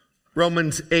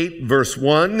Romans 8 verse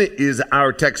 1 is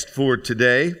our text for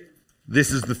today.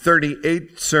 This is the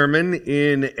 38th sermon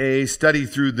in a study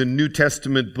through the New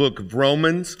Testament book of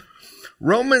Romans.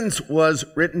 Romans was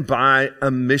written by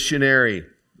a missionary.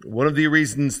 One of the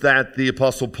reasons that the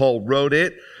Apostle Paul wrote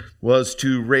it was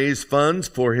to raise funds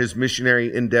for his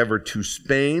missionary endeavor to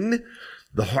Spain.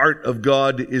 The heart of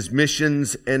God is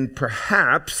missions, and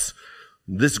perhaps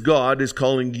this God is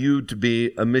calling you to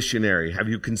be a missionary. Have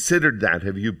you considered that?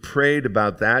 Have you prayed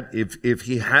about that? If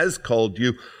he has called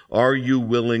you, are you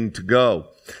willing to go?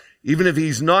 Even if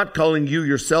he's not calling you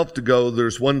yourself to go,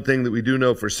 there's one thing that we do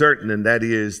know for certain, and that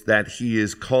is that he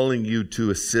is calling you to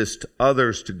assist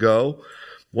others to go.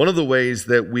 One of the ways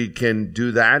that we can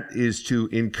do that is to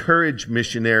encourage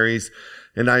missionaries,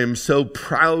 and I am so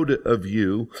proud of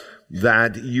you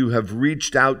that you have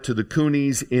reached out to the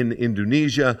Kunis in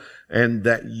Indonesia and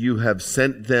that you have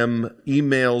sent them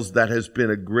emails. That has been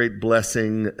a great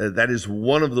blessing. That is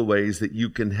one of the ways that you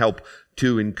can help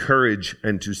to encourage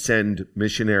and to send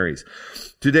missionaries.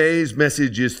 Today's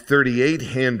message is 38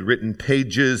 handwritten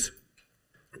pages.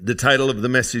 The title of the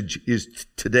message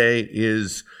today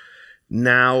is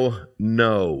Now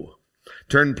Know.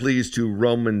 Turn please to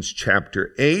Romans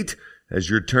chapter 8. As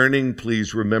you're turning,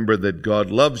 please remember that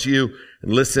God loves you,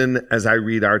 and listen as I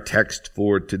read our text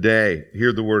for today.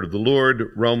 Hear the word of the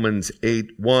Lord, Romans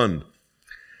 8:1.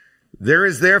 There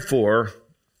is therefore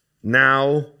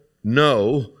now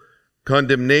no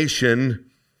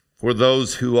condemnation for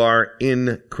those who are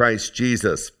in Christ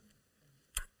Jesus.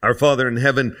 Our Father in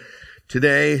heaven,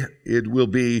 today it will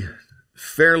be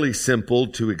fairly simple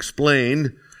to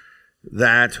explain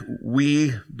that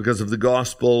we, because of the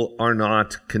gospel, are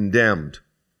not condemned.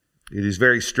 It is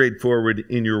very straightforward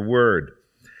in your word.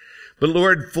 But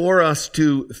Lord, for us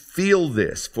to feel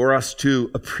this, for us to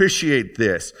appreciate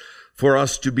this, for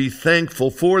us to be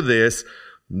thankful for this,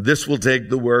 this will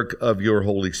take the work of your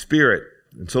Holy Spirit.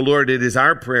 And so, Lord, it is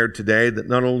our prayer today that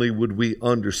not only would we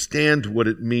understand what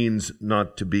it means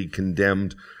not to be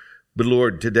condemned, but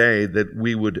Lord, today that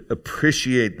we would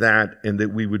appreciate that and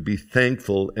that we would be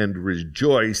thankful and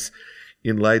rejoice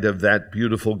in light of that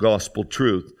beautiful gospel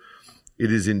truth.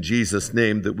 It is in Jesus'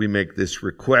 name that we make this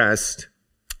request.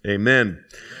 Amen.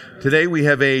 Today we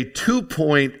have a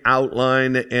 2-point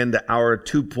outline, and our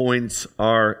 2 points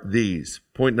are these.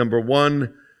 Point number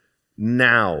 1,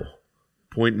 now.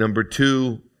 Point number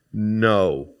 2,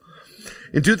 no.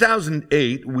 In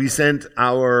 2008, we sent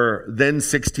our then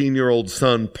 16-year-old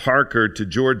son, Parker, to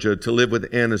Georgia to live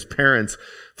with Anna's parents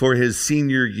for his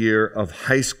senior year of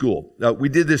high school. We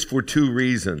did this for 2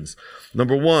 reasons.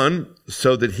 Number 1,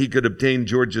 so that he could obtain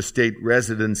Georgia State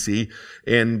residency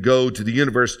and go to the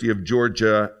University of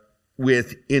Georgia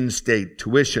with in-state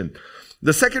tuition.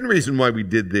 The second reason why we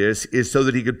did this is so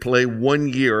that he could play 1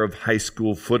 year of high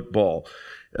school football.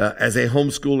 As a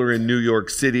homeschooler in New York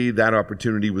City, that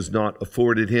opportunity was not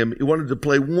afforded him. He wanted to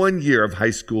play 1 year of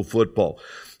high school football.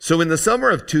 So in the summer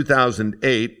of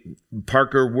 2008,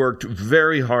 Parker worked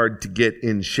very hard to get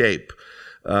in shape.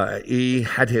 He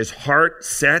had his heart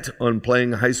set on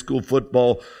playing high school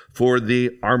football for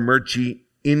the Armurchie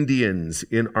Indians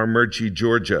in Armurchie,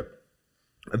 Georgia.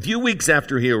 A few weeks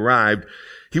after he arrived,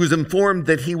 he was informed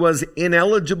that he was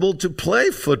ineligible to play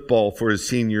football for his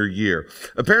senior year.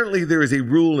 Apparently, there is a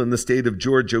rule in the state of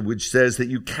Georgia which says that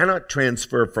you cannot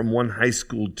transfer from one high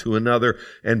school to another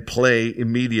and play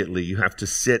immediately. You have to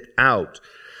sit out.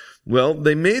 Well,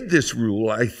 they made this rule,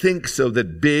 I think, so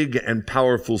that big and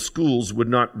powerful schools would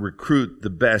not recruit the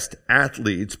best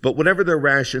athletes. But whatever their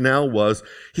rationale was,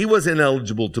 he was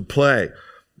ineligible to play.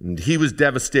 And he was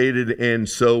devastated, and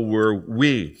so were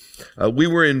we. We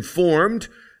were informed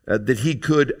that he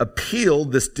could appeal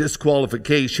this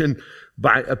disqualification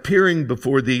by appearing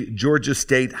before the Georgia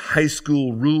State High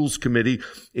School Rules Committee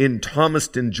in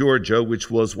Thomaston, Georgia,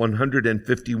 which was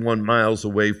 151 miles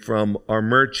away from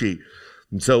Armurchie.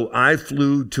 And so I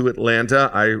flew to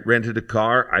Atlanta. I rented a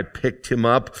car. I picked him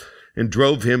up and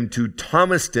drove him to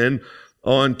Thomaston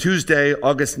on Tuesday,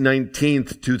 August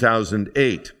 19th,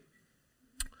 2008.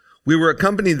 We were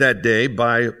accompanied that day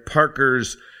by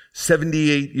Parker's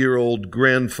 78-year-old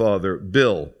grandfather,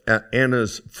 Bill,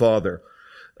 Anna's father.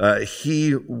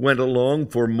 He went along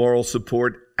for moral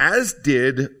support, as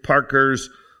did Parker's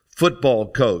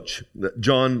football coach,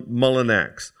 John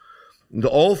Mullinax. And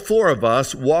all 4 of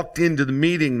us walked into the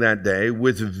meeting that day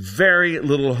with very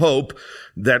little hope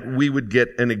that we would get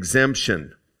an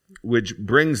exemption, which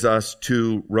brings us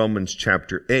to Romans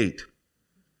chapter 8.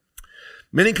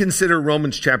 Many consider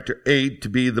Romans chapter 8 to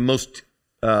be the most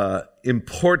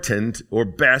important or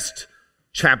best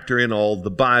chapter in all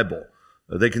the Bible.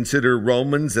 They consider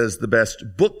Romans as the best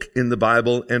book in the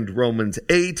Bible and Romans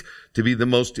 8 to be the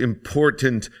most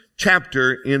important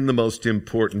chapter in the most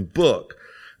important book.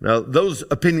 Now, those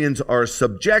opinions are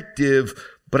subjective,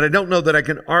 but I don't know that I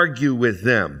can argue with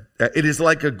them. It is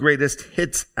like a greatest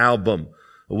hits album.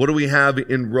 What do we have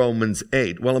in Romans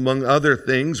 8? Well, among other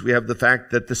things, we have the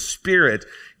fact that the Spirit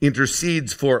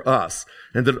intercedes for us,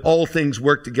 and that all things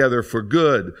work together for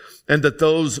good, and that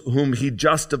those whom he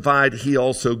justified, he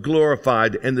also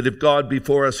glorified, and that if God be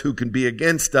for us, who can be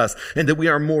against us, and that we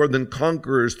are more than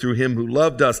conquerors through him who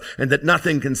loved us, and that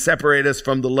nothing can separate us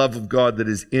from the love of God that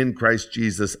is in Christ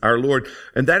Jesus our Lord.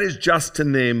 And that is just to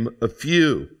name a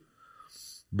few.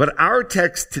 But our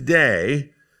text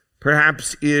today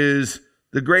perhaps is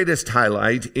the greatest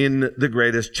highlight in the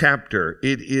greatest chapter.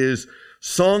 It is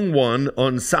Song 1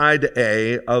 on side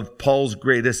A of Paul's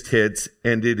greatest hits,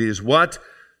 and it is what?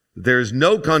 There's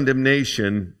no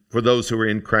condemnation for those who are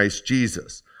in Christ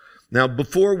Jesus. Now,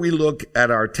 before we look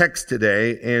at our text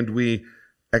today and we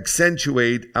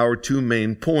accentuate our two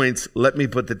main points, let me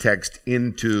put the text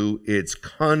into its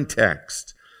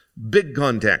context. Big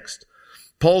context.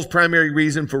 Paul's primary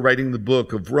reason for writing the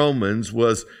book of Romans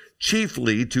was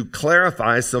chiefly to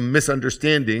clarify some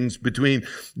misunderstandings between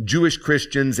Jewish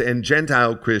Christians and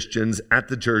Gentile Christians at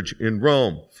the church in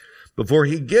Rome. Before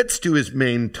he gets to his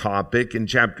main topic in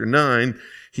chapter 9,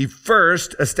 he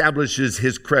first establishes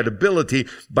his credibility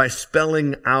by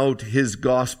spelling out his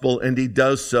gospel, and he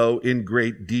does so in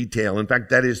great detail. In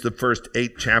fact, that is the first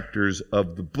 8 chapters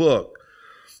of the book.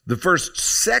 The first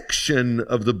section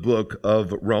of the book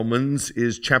of Romans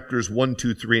is chapters 1,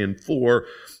 2, 3, and 4,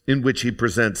 in which he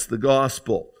presents the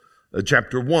gospel.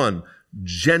 Chapter 1,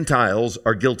 Gentiles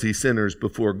are guilty sinners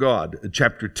before God.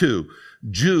 Chapter 2,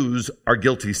 Jews are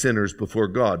guilty sinners before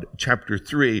God. Chapter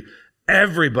 3,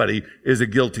 everybody is a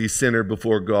guilty sinner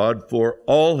before God, for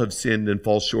all have sinned and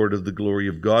fall short of the glory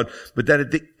of God. But that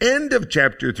at the end of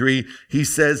chapter 3, he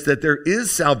says that there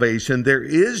is salvation, there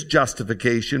is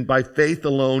justification by faith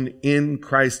alone, in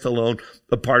Christ alone,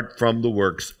 apart from the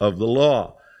works of the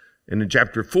law. And in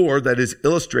chapter 4, that is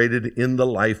illustrated in the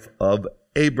life of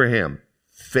Abraham.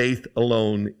 Faith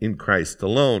alone in Christ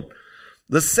alone.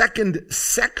 The second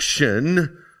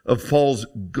section of Paul's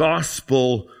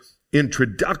gospel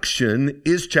introduction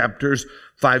is chapters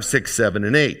 5, 6, 7,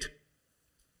 and 8.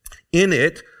 In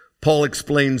it, Paul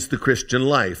explains the Christian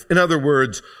life. In other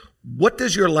words, what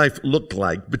does your life look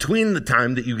like between the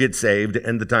time that you get saved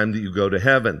and the time that you go to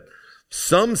heaven?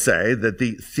 Some say that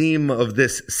the theme of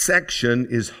this section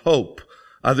is hope.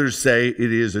 Others say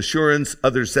it is assurance.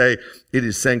 Others say it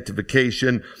is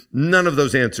sanctification. None of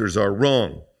those answers are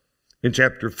wrong. In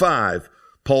chapter 5,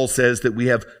 Paul says that we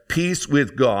have peace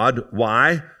with God.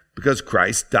 Why? Because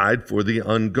Christ died for the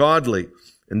ungodly.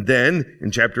 And then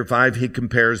in chapter 5, he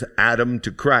compares Adam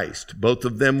to Christ. Both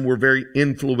of them were very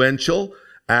influential.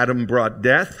 Adam brought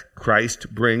death.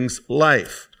 Christ brings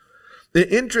life.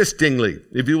 Interestingly,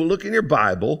 if you will look in your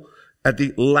Bible at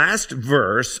the last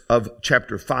verse of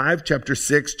chapter 5, chapter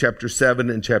 6, chapter 7,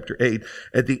 and chapter 8,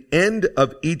 at the end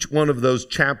of each one of those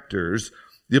chapters,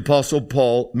 the Apostle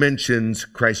Paul mentions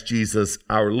Christ Jesus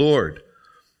our Lord.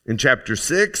 In chapter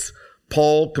 6,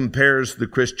 Paul compares the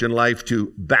Christian life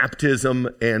to baptism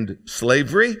and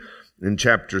slavery. In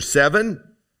chapter 7,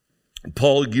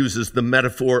 Paul uses the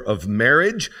metaphor of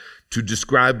marriage to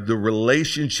describe the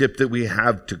relationship that we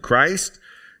have to Christ.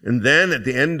 And then at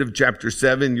the end of chapter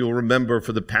 7, you'll remember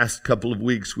for the past couple of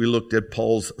weeks, we looked at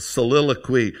Paul's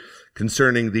soliloquy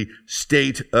concerning the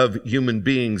state of human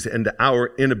beings and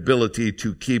our inability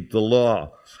to keep the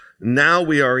law. Now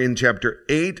we are in chapter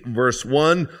 8, verse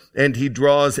 1, and he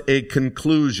draws a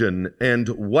conclusion. And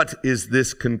what is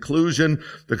this conclusion?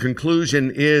 The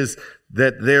conclusion is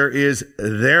that there is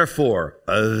therefore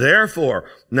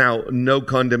now no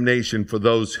condemnation for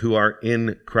those who are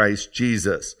in Christ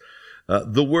Jesus.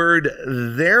 The word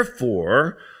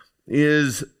therefore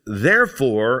is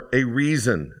therefore a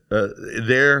reason.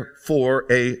 Therefore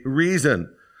a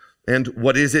reason. And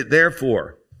what is it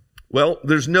therefore? Well,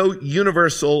 there's no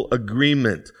universal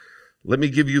agreement. Let me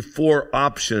give you 4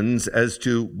 options as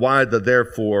to why the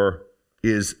therefore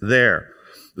is there.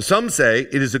 Some say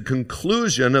it is a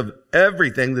conclusion of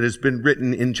everything that has been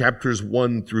written in chapters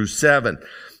 1 through 7.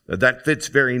 That fits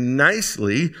very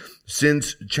nicely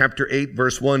since chapter 8,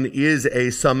 verse 1 is a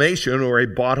summation or a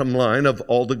bottom line of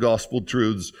all the gospel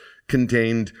truths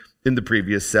contained in the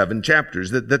previous 7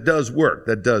 chapters. That does work.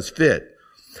 That does fit.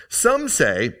 Some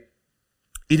say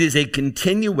It is a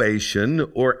continuation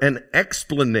or an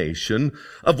explanation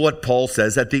of what Paul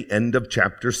says at the end of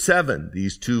chapter 7.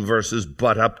 These two verses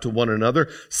butt up to one another,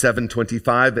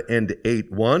 7:25 and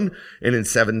 8:1. And in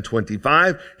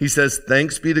 7:25, he says,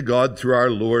 "Thanks be to God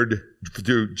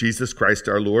through Jesus Christ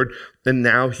our Lord." And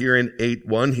now here in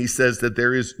 8:1, he says that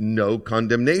there is no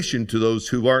condemnation to those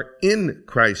who are in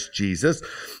Christ Jesus.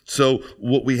 So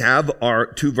what we have are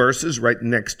two verses right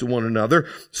next to one another.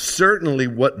 Certainly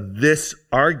what this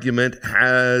argument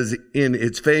has in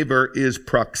its favor is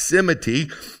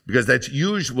proximity, because that's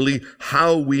usually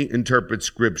how we interpret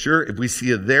Scripture. If we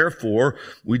see a therefore,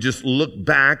 we just look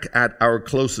back at our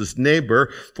closest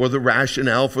neighbor for the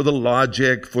rationale, for the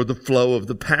logic, for the flow of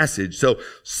the passage. So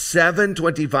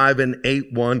 7:25 and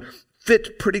 8:1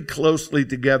 fit pretty closely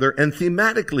together, and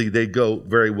thematically they go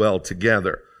very well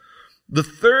together. The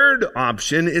third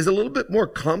option is a little bit more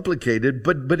complicated,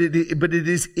 but it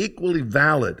is equally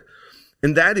valid.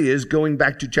 And that is going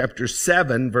back to chapter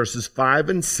 7, verses 5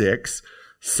 and 6.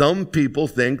 Some people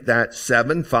think that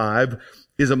 7:5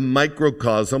 is a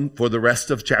microcosm for the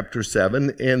rest of chapter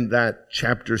 7, and that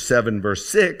chapter 7, verse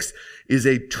 6 is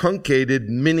a truncated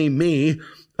mini-me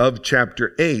of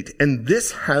chapter 8. And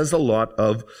this has a lot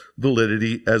of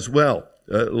validity as well.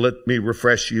 Let me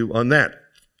refresh you on that.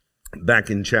 Back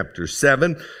in chapter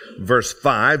 7, verse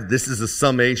 5, this is a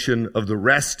summation of the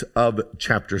rest of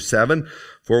chapter 7.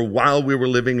 "For while we were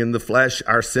living in the flesh,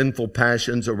 our sinful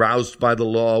passions aroused by the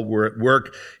law were at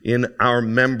work in our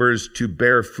members to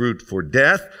bear fruit for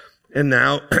death." And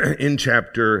now in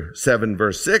chapter 7,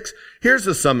 verse 6, here's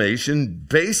a summation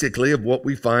basically of what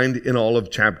we find in all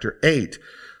of chapter 8.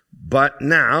 "But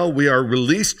now we are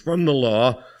released from the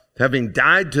law, having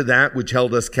died to that which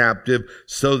held us captive,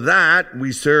 so that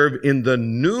we serve in the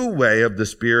new way of the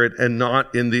Spirit and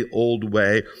not in the old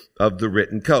way of the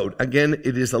written code." Again,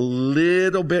 it is a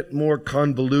little bit more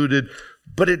convoluted,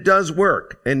 but it does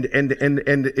work, and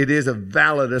it is a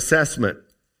valid assessment.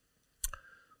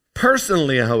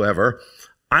 Personally, however,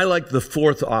 I like the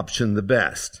fourth option the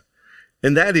best,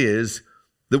 and that is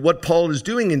that what Paul is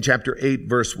doing in chapter 8,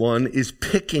 verse 1 is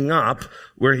picking up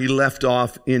where he left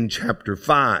off in chapter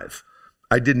 5.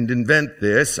 I didn't invent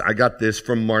this. I got this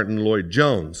from Martin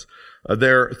Lloyd-Jones.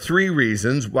 There are three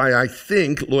reasons why I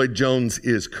think Lloyd-Jones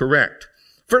is correct.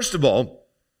 First of all,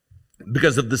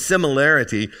 because of the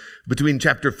similarity between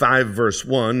chapter 5, verse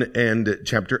 1 and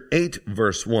chapter 8,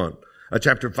 verse 1.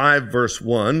 Chapter 5, verse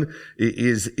 1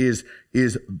 is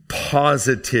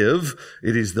positive.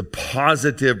 It is the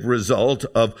positive result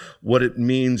of what it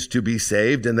means to be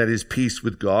saved, and that is peace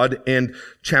with God. And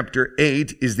chapter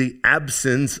 8 is the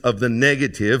absence of the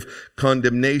negative,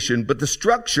 condemnation. But the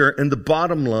structure and the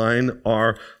bottom line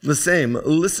are the same.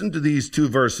 Listen to these two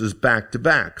verses back to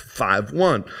back.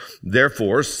 5:1.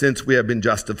 "Therefore, since we have been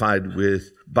justified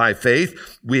by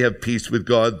faith, we have peace with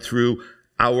God through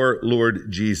our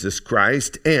Lord Jesus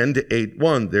Christ." And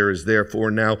 8:1, "There is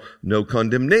therefore now no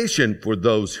condemnation for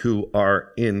those who are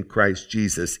in Christ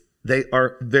Jesus." They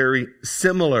are very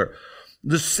similar.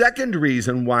 The second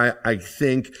reason why I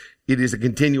think it is a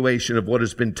continuation of what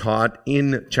has been taught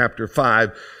in chapter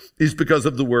 5 is because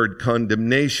of the word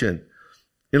condemnation.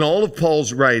 In all of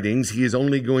Paul's writings, he is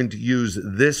only going to use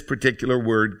this particular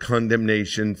word,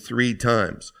 condemnation, 3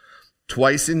 times.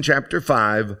 Twice in chapter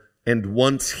 5, and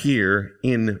once here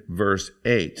in verse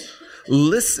 8.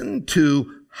 Listen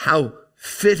to how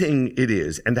fitting it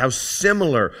is and how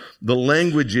similar the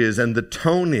language is and the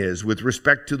tone is with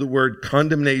respect to the word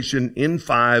condemnation in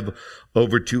 5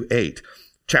 over to 8.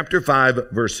 Chapter 5,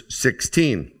 verse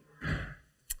 16.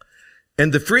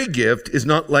 And the free gift is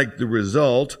not like the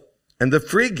result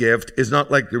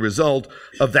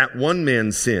of that one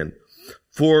man's sin.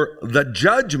 For the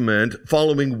judgment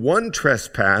following one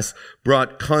trespass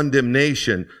brought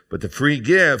condemnation, but the free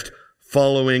gift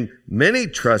following many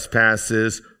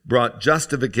trespasses brought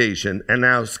justification. And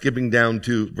now skipping down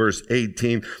to verse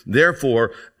 18.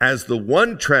 "Therefore, as the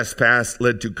one trespass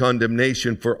led to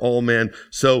condemnation for all men,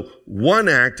 so one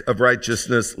act of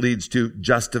righteousness leads to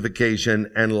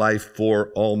justification and life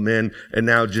for all men." And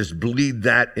now just bleed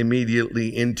that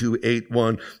immediately into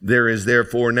 8:1. "There is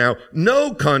therefore now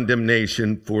no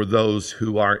condemnation for those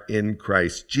who are in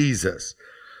Christ Jesus."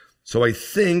 So I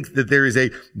think that there is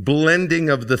a blending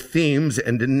of the themes,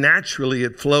 and naturally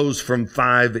it flows from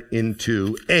 5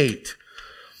 into 8.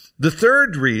 The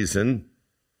third reason,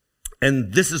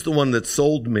 and this is the one that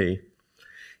sold me,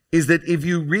 is that if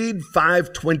you read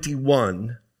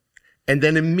 5:21, and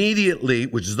then immediately,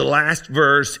 which is the last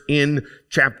verse in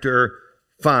chapter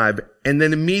 5, and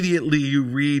then immediately you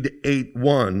read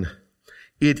 8:1,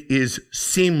 it is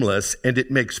seamless and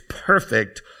it makes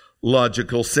perfect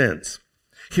logical sense.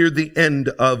 Hear the end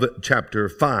of chapter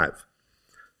 5,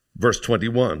 verse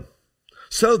 21.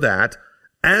 So that,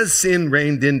 as sin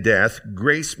reigned in death,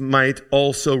 grace might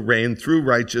also reign through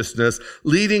righteousness,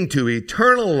 leading to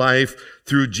eternal life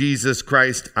through Jesus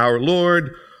Christ our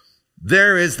Lord.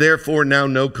 There is therefore now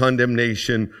no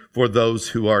condemnation for those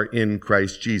who are in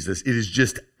Christ Jesus. It is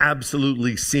just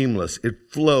absolutely seamless. It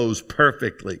flows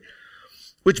perfectly.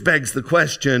 Which begs the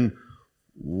question,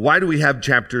 why do we have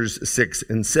chapters 6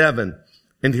 and 7?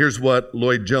 And here's what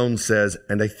Lloyd Jones says,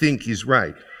 and I think he's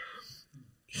right.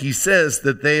 He says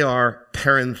that they are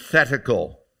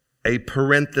parenthetical, a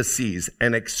parenthesis,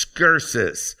 an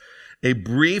excursus, a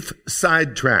brief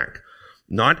sidetrack,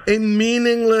 not a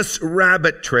meaningless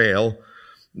rabbit trail,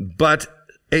 but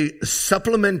a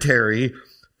supplementary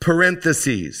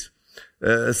parentheses.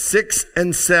 6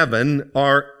 and 7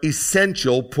 are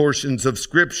essential portions of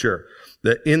Scripture,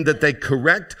 in that they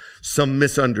correct some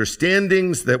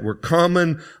misunderstandings that were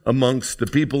common amongst the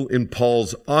people in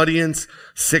Paul's audience.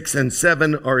 6 and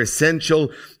 7 are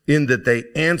essential in that they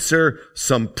answer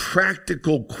some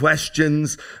practical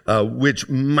questions which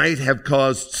might have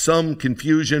caused some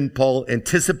confusion. Paul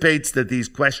anticipates that these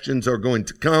questions are going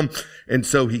to come, and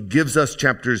so he gives us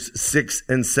chapters 6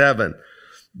 and 7.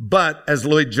 But, as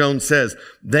Lloyd Jones says,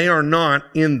 they are not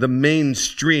in the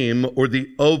mainstream or the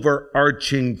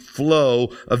overarching flow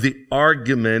of the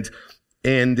argument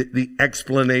and the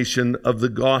explanation of the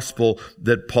gospel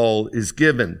that Paul is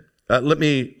given. Let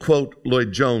me quote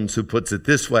Lloyd Jones, who puts it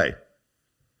this way.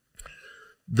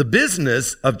 The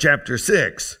business of chapter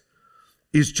 6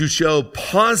 is to show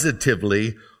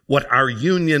positively what our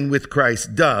union with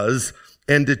Christ does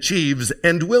and achieves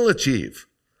and will achieve.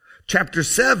 Chapter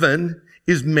 7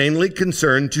 is mainly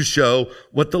concerned to show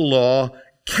what the law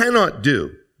cannot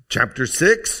do. Chapter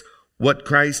 6, what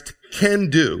Christ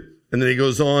can do. And then he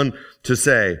goes on to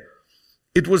say,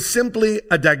 it was simply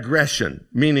a digression,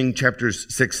 meaning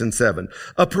chapters 6 and 7,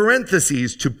 a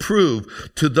parenthesis to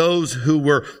prove to those who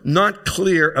were not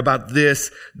clear about this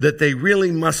that they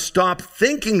really must stop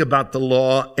thinking about the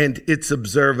law and its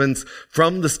observance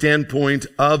from the standpoint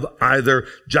of either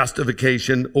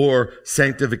justification or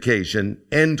sanctification.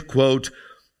 End quote.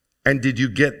 And did you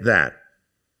get that?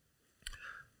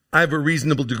 I have a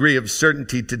reasonable degree of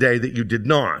certainty today that you did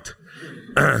not.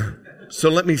 So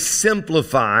let me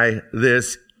simplify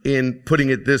this in putting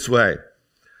it this way.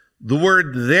 The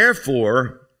word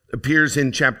therefore appears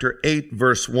in chapter 8,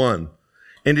 verse 1.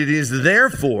 And it is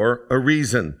therefore a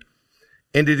reason.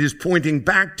 And it is pointing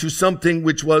back to something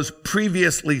which was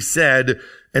previously said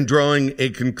and drawing a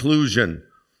conclusion.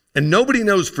 And nobody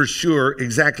knows for sure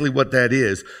exactly what that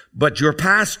is. But your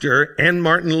pastor and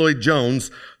Martin Lloyd-Jones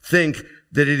think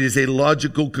that it is a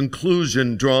logical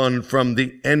conclusion drawn from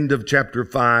the end of chapter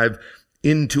 5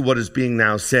 into what is being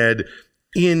now said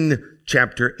in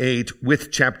chapter 8,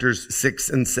 with chapters 6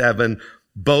 and 7,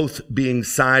 both being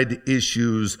side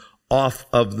issues off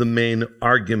of the main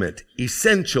argument.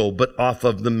 Essential, but off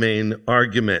of the main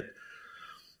argument.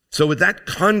 So with that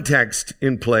context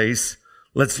in place,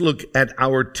 let's look at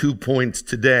our 2 points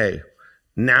today.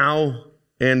 Now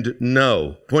and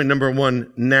no. Point number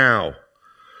 1, now.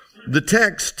 The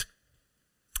text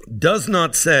does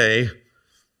not say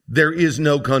there is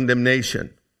no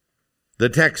condemnation. The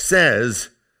text says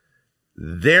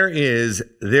there is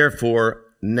therefore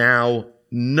now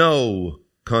no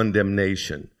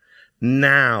condemnation.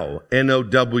 Now,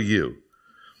 N-O-W.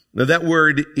 Now that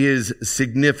word is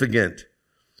significant.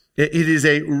 It is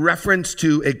a reference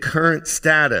to a current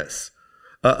status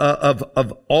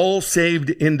of all saved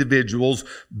individuals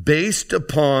based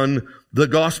upon the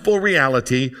gospel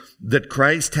reality that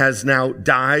Christ has now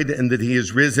died and that he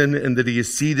is risen and that he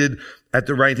is seated at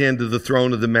the right hand of the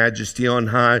throne of the majesty on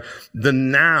high. The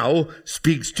now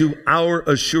speaks to our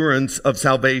assurance of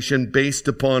salvation based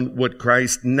upon what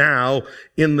Christ now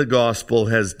in the gospel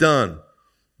has done.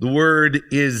 The word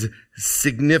is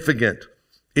significant.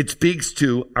 It speaks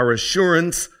to our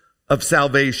assurance of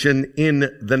salvation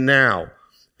in the now.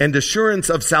 And assurance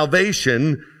of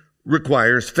salvation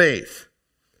requires faith,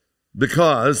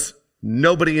 because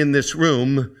nobody in this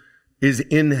room is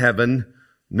in heaven.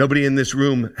 Nobody in this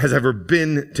room has ever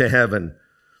been to heaven.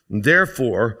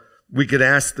 Therefore, we could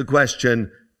ask the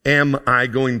question, am I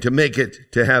going to make it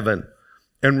to heaven?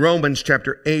 And Romans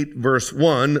chapter 8, verse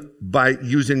 1, by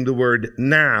using the word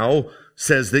now,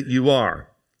 says that you are.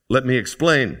 Let me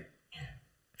explain.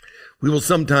 We will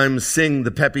sometimes sing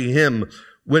the peppy hymn,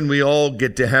 when we all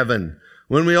get to heaven.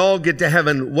 When we all get to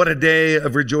heaven, what a day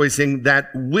of rejoicing that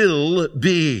will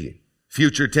be.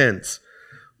 Future tense.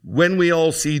 When we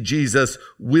all see Jesus,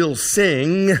 we'll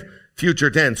sing,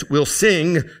 future tense, we'll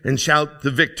sing and shout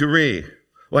the victory.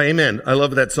 Well, amen. I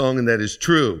love that song, and that is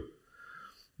true.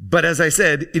 But as I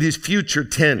said, it is future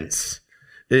tense.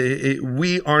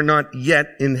 We are not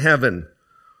yet in heaven.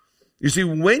 You see,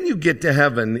 when you get to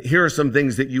heaven, here are some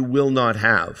things that you will not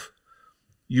have.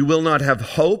 You will not have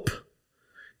hope.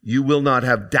 You will not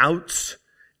have doubts.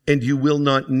 And you will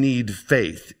not need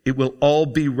faith. It will all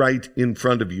be right in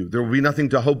front of you. There will be nothing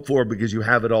to hope for because you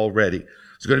have it already.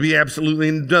 There's going to be absolutely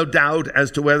no doubt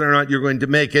as to whether or not you're going to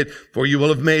make it, for you will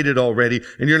have made it already.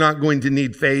 And you're not going to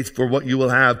need faith, for what you will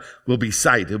have will be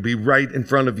sight. It'll be right in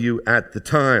front of you at the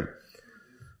time.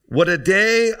 What a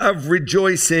day of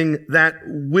rejoicing that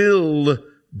will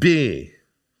be.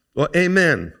 Well,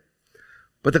 amen.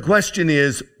 But the question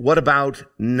is, what about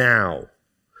now?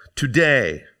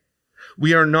 Today?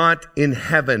 We are not in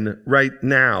heaven right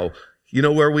now. You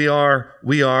know where we are?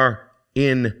 We are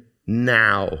in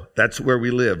now. That's where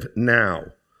we live now.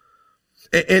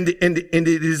 And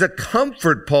it is a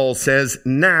comfort, Paul says,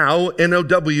 now,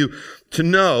 N-O-W, to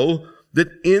know that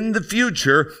in the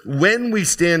future, when we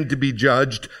stand to be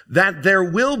judged, that there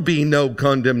will be no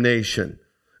condemnation.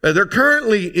 There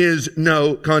currently is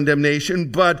no condemnation,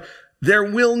 but there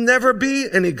will never be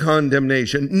any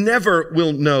condemnation. Never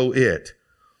will know it.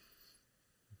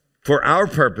 For our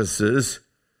purposes,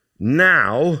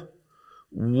 now,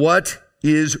 what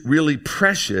is really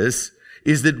precious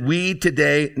is that we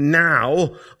today,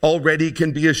 now, already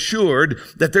can be assured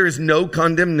that there is no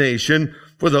condemnation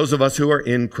for those of us who are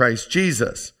in Christ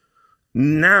Jesus.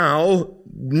 Now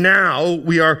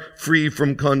we are free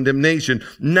from condemnation.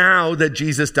 Now that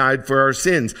Jesus died for our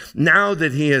sins. Now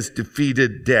that he has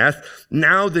defeated death.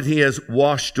 Now that he has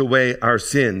washed away our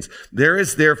sins. There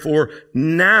is therefore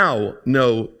now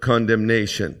no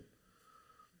condemnation.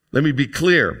 Let me be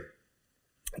clear.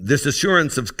 This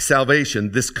assurance of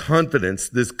salvation, this confidence,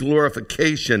 this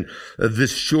glorification,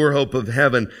 this sure hope of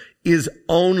heaven is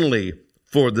only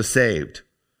for the saved.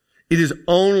 It is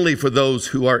only for those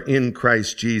who are in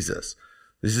Christ Jesus.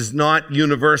 This is not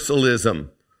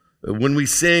universalism. When we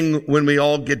sing, when we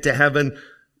all get to heaven,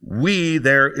 we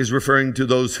there is referring to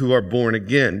those who are born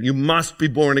again. You must be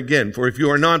born again, for if you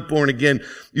are not born again,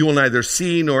 you will neither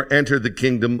see nor enter the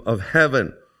kingdom of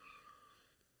heaven.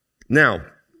 Now,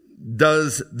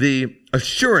 does the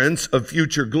assurance of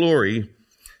future glory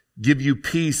give you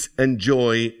peace and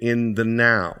joy in the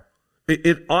now?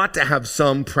 It ought to have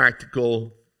some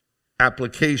practical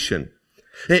application.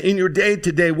 In your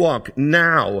day-to-day walk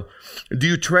now, do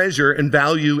you treasure and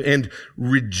value and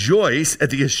rejoice at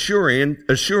the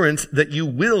assurance that you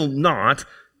will not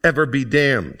ever be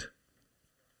damned?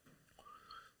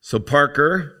 So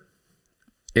Parker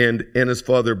and Anna's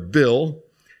father Bill,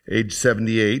 age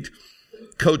 78,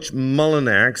 Coach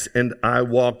Mullinax and I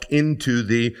walk into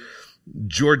the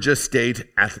Georgia State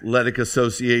Athletic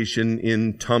Association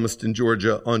in Thomaston,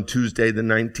 Georgia on Tuesday, the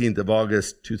 19th of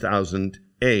August,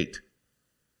 2008.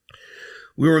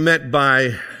 We were met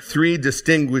by three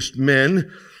distinguished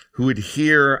men who would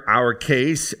hear our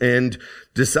case and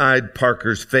decide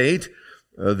Parker's fate.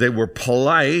 They were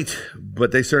polite,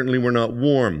 but they certainly were not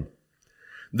warm.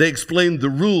 They explained the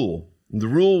rule. The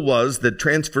rule was that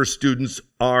transfer students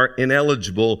are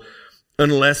ineligible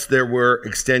unless there were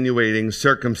extenuating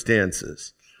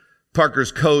circumstances.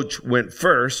 Parker's coach went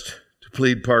first to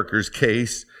plead Parker's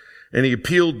case, and he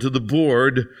appealed to the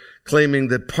board, claiming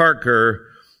that Parker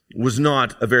was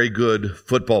not a very good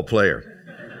football player.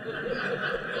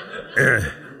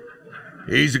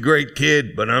 He's a great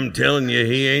kid, but I'm telling you,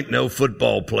 he ain't no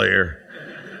football player.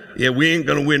 Yeah, we ain't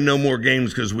going to win no more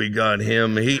games because we got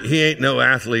him. He ain't no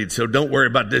athlete, so don't worry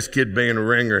about this kid being a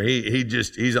ringer.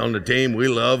 He's on the team. We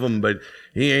love him, but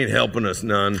he ain't helping us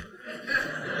none.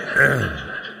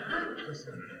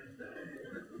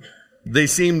 They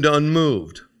seemed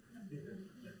unmoved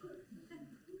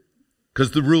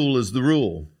because the rule is the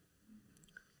rule.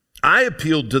 I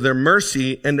appealed to their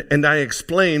mercy, and I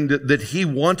explained that he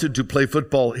wanted to play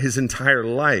football his entire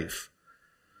life.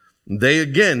 They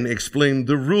again explained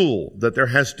the rule, that there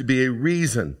has to be a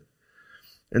reason.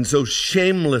 And so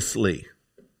shamelessly,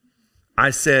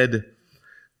 I said,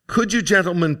 could you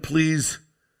gentlemen please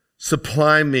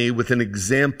supply me with an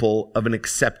example of an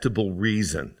acceptable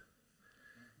reason?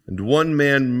 And one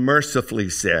man mercifully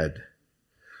said,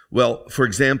 well, for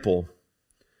example,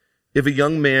 if a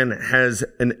young man has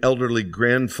an elderly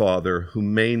grandfather who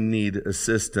may need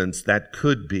assistance, that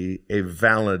could be a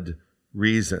valid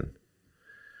reason.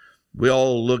 We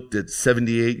all looked at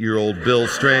 78-year-old Bill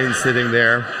Strain sitting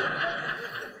there.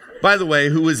 By the way,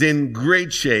 who was in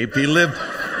great shape. He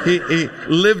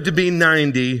lived to be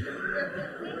 90.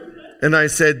 And I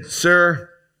said, sir,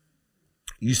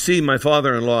 you see my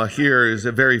father-in-law here is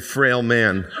a very frail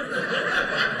man.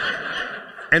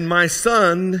 And my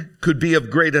son could be of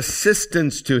great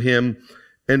assistance to him,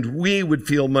 and we would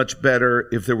feel much better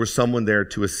if there was someone there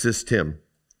to assist him.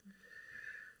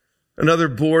 Another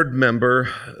board member,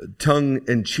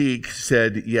 tongue-in-cheek,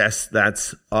 said, yes,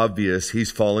 that's obvious.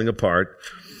 He's falling apart.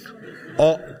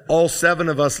 All 7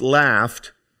 of us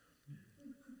laughed,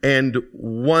 and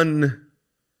one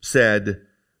said,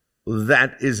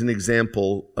 that is an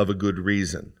example of a good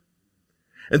reason.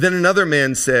 And then another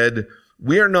man said,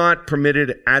 we are not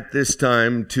permitted at this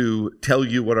time to tell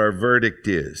you what our verdict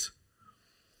is,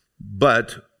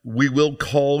 but we will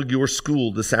call your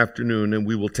school this afternoon and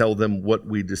we will tell them what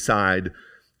we decide.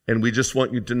 And we just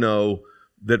want you to know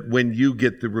that when you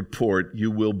get the report,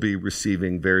 you will be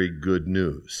receiving very good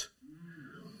news.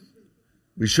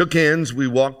 We shook hands, we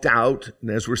walked out,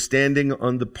 and as we're standing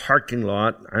on the parking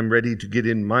lot, I'm ready to get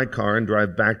in my car and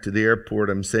drive back to the airport.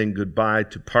 I'm saying goodbye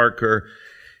to Parker.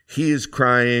 He is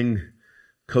crying.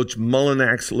 Coach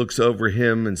Mullinax looks over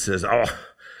him and says, oh,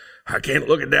 I can't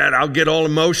look at that. I'll get all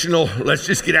emotional. Let's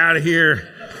just get out of here.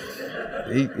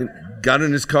 He got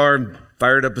in his car and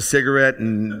fired up a cigarette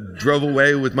and drove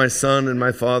away with my son and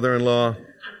my father-in-law.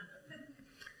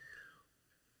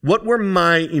 What were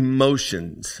my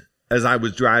emotions as I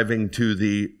was driving to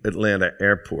the Atlanta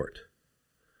airport?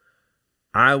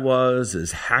 I was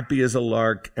as happy as a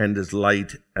lark and as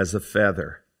light as a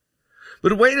feather.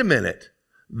 But wait a minute.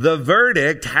 The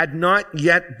verdict had not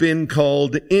yet been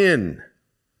called in.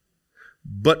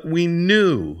 But we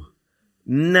knew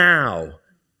now,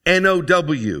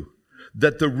 N-O-W,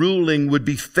 that the ruling would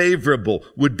be favorable,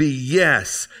 would be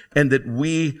yes, and that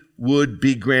we would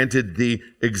be granted the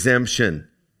exemption.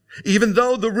 Even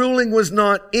though the ruling was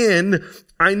not in,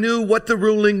 I knew what the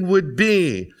ruling would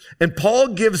be. And Paul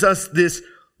gives us this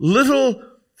little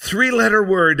 3-letter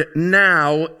word,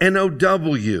 now,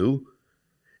 N-O-W,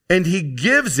 and he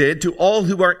gives it to all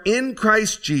who are in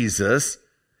Christ Jesus.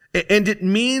 And it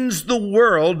means the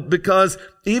world, because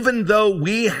even though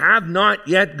we have not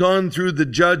yet gone through the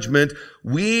judgment,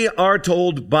 we are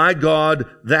told by God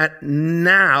that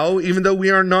now, even though we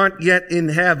are not yet in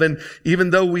heaven,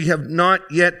 even though we have not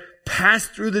yet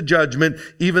passed through the judgment,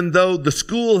 even though the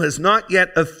school has not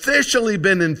yet officially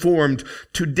been informed,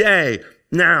 today,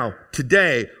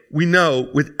 we know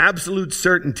with absolute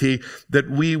certainty that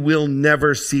we will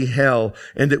never see hell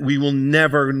and that we will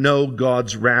never know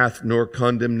God's wrath nor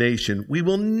condemnation. We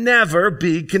will never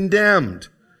be condemned.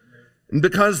 And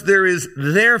because there is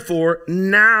therefore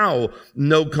now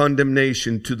no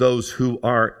condemnation to those who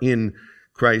are in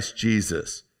Christ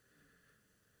Jesus.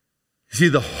 See,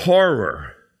 the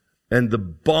horror and the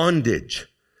bondage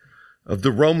of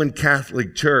the Roman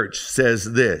Catholic Church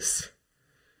says this: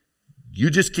 you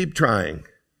just keep trying.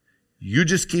 You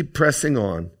just keep pressing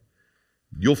on.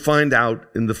 You'll find out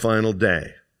in the final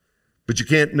day. But you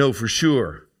can't know for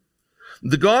sure.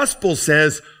 The gospel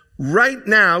says right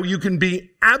now you can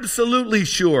be absolutely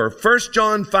sure. 1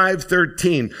 John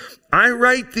 5:13. I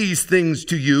write these things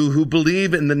to you who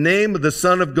believe in the name of the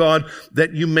Son of God,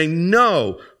 that you may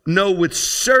know with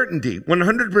certainty,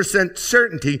 100%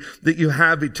 certainty, that you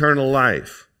have eternal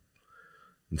life.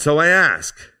 And so I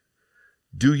ask,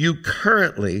 do you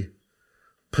currently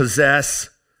possess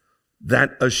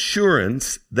that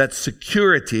assurance, that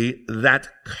security, that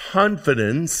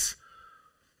confidence,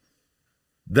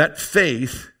 that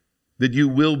faith that you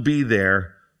will be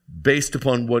there based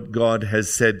upon what God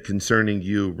has said concerning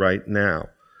you right now?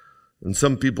 And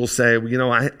some people say,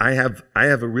 well, I have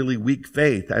a really weak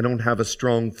faith. I don't have a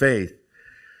strong faith.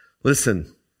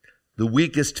 Listen, the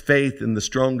weakest faith and the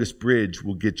strongest bridge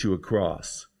will get you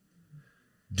across.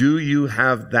 Do you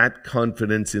have that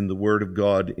confidence in the Word of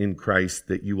God in Christ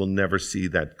that you will never see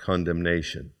that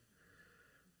condemnation?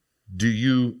 Do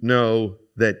you know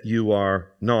that you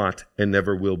are not and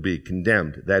never will be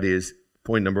condemned? That is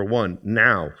point number 1,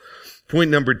 now.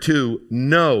 Point number 2,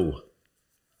 no.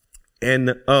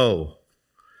 N-O.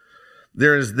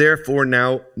 There is therefore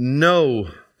now no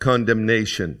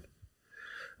condemnation.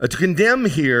 To condemn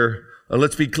here,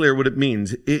 let's be clear what it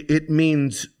means. It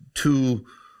means to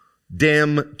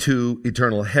damn to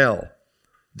eternal hell.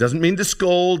 It doesn't mean to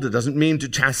scold. It doesn't mean to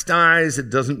chastise. It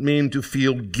doesn't mean to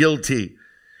feel guilty.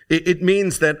 It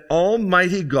means that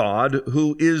Almighty God,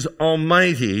 who is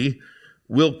almighty,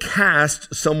 will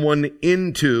cast someone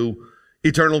into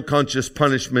eternal conscious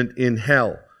punishment in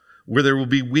hell, where there will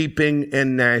be weeping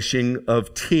and gnashing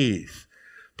of teeth.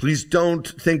 Please don't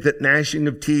think that gnashing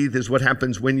of teeth is what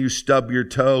happens when you stub your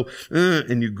toe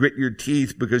and you grit your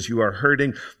teeth because you are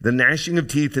hurting. The gnashing of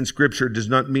teeth in Scripture does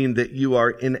not mean that you are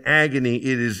in agony.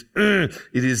 It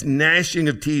is gnashing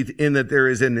of teeth in that there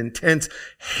is an intense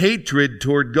hatred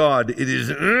toward God. It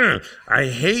is, I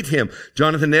hate him.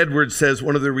 Jonathan Edwards says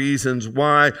one of the reasons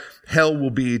why hell will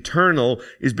be eternal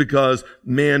is because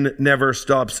man never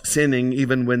stops sinning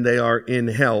even when they are in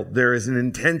hell. There is an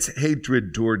intense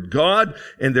hatred toward God,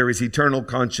 and there is eternal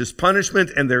conscious punishment,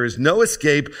 and there is no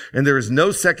escape, and there is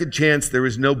no second chance, there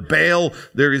is no bail,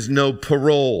 there is no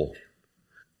parole.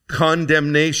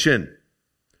 Condemnation.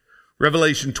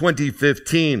 Revelation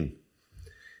 20:15.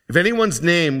 If anyone's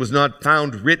name was not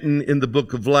found written in the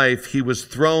book of life, he was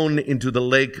thrown into the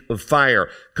lake of fire.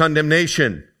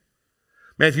 Condemnation.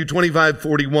 Matthew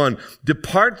 25:41.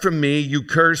 Depart from me, you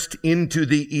cursed, into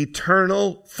the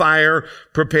eternal fire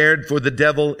prepared for the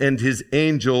devil and his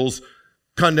angels.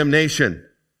 Condemnation.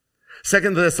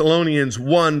 2 Thessalonians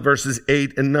 1 verses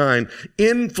 8 and 9.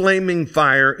 In flaming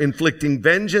fire, inflicting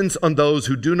vengeance on those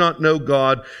who do not know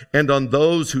God and on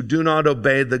those who do not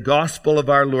obey the gospel of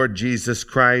our Lord Jesus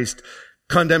Christ.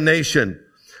 Condemnation.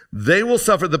 They will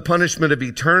suffer the punishment of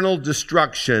eternal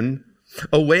destruction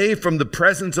away from the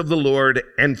presence of the Lord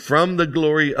and from the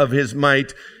glory of his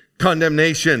might.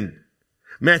 Condemnation.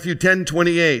 Matthew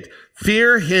 10:28.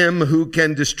 Fear him who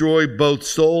can destroy both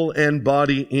soul and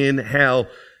body in hell.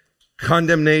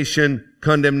 Condemnation,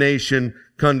 condemnation,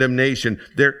 condemnation.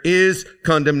 There is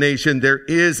condemnation. There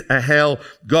is a hell.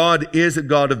 God is a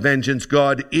God of vengeance.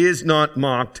 God is not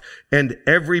mocked. And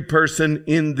every person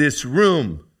in this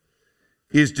room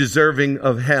is deserving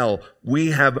of hell.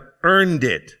 We have earned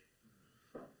it.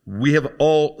 We have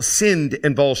all sinned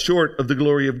and fall short of the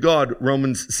glory of God,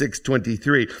 Romans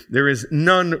 6:23. There is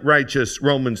none righteous,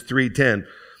 Romans 3:10.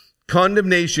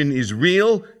 Condemnation is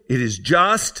real, it is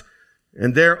just,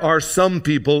 and there are some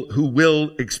people who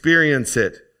will experience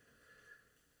it.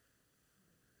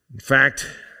 In fact,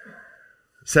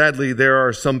 sadly, there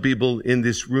are some people in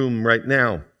this room right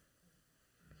now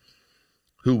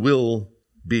who will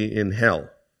be in hell.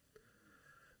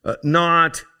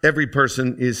 Not every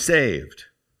person is saved.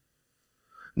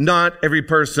 Not every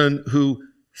person who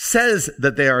says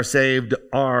that they are saved,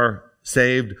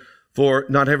 for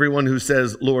not everyone who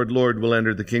says, Lord, Lord, will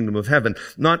enter the kingdom of heaven.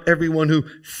 Not everyone who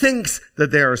thinks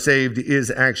that they are saved is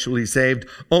actually saved.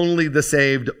 Only the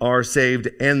saved are saved,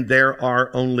 and there are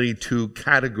only two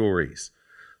categories.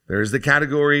 There is the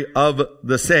category of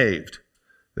the saved.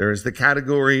 There is the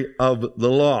category of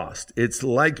the lost. It's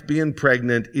like being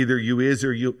pregnant. Either you is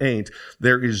or you ain't.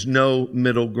 There is no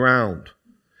middle ground.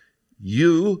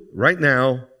 You, right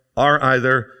now, are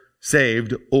either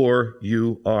saved or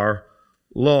you are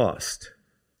lost.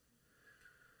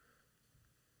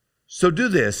 So do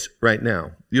this right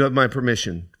now. You have my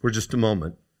permission for just a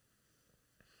moment.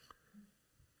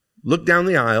 Look down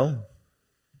the aisle.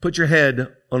 Put your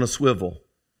head on a swivel.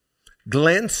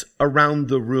 Glance around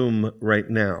the room right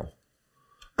now.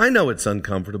 I know it's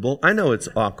uncomfortable. I know it's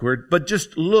awkward, but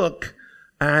just look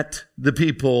at the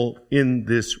people in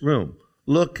this room.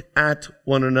 Look at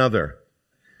one another.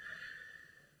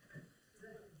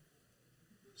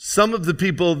 Some of the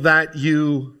people that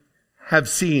you have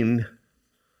seen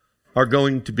are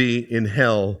going to be in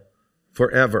hell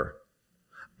forever.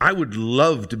 I would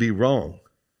love to be wrong,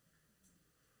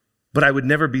 but I would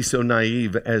never be so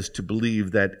naive as to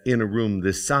believe that in a room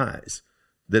this size,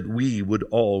 that we would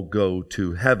all go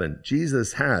to heaven.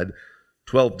 Jesus had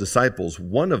 12 disciples.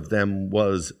 One of them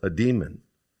was a demon.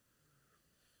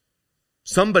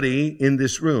 Somebody in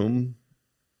this room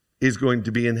is going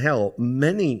to be in hell.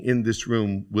 Many in this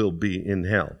room will be in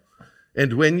hell.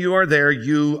 And when you are there,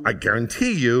 I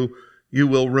guarantee you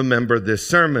will remember this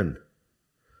sermon.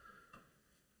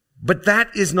 But that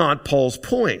is not Paul's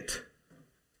point.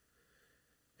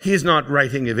 He is not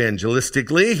writing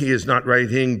evangelistically. He is not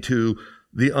writing to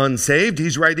the unsaved.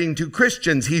 He's writing to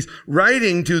Christians. He's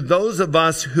writing to those of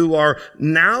us who are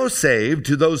now saved,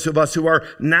 to those of us who are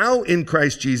now in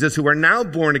Christ Jesus, who are now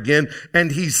born again.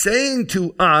 And he's saying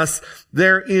to us,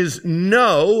 there is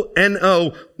no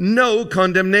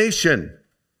condemnation.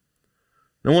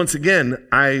 Now, once again,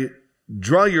 I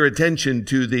draw your attention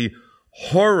to the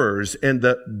horrors and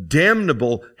the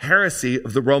damnable heresy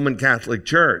of the Roman Catholic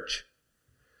Church,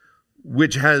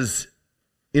 which has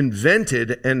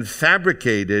invented and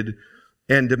fabricated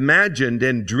and imagined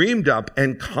and dreamed up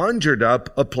and conjured up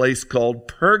a place called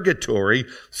purgatory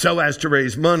so as to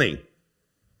raise money.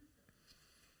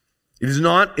 It is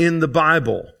not in the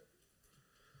Bible.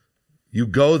 You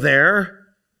go there,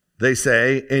 they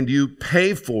say, and you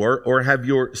pay for or have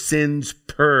your sins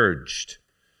purged.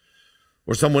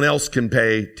 or someone else can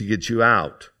pay to get you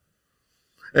out.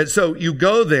 And so you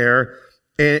go there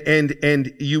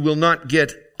and you will not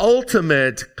get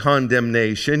ultimate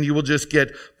condemnation. You will just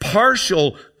get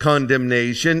partial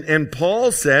condemnation. And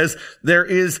Paul says there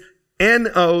is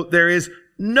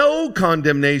no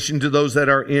condemnation to those that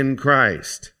are in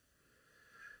Christ.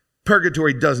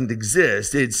 Purgatory doesn't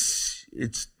exist. It's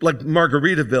like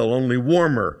Margaritaville, only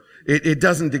warmer. It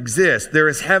doesn't exist. There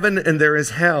is heaven and there is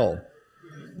hell.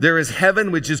 There is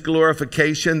heaven, which is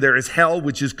glorification. There is hell,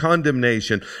 which is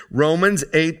condemnation. Romans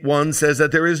 8:1 says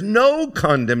that there is no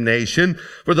condemnation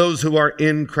for those who are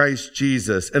in Christ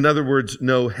Jesus. In other words,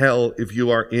 no hell if you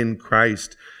are in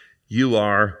Christ. You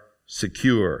are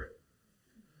secure.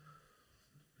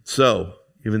 So,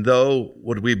 even though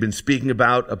what we've been speaking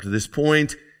about up to this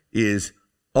point is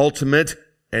ultimate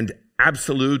and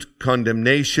absolute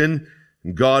condemnation,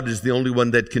 God is the only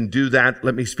one that can do that.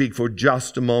 Let me speak for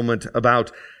just a moment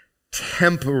about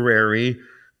temporary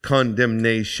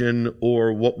condemnation,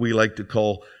 or what we like to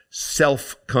call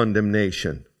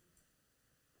self-condemnation.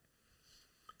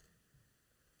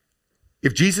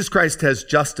 If Jesus Christ has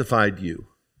justified you,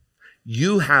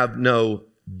 you have no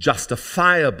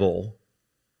justifiable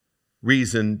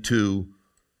reason to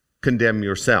condemn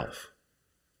yourself.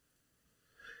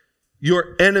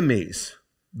 Your enemies,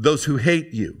 those who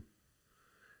hate you,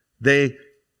 they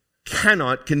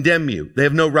cannot condemn you. They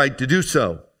have no right to do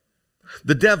so.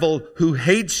 The devil who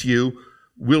hates you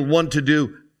will want to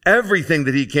do everything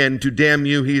that he can to damn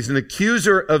you. He's an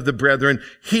accuser of the brethren.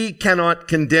 He cannot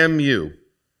condemn you.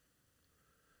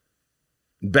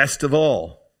 Best of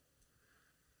all,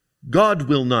 God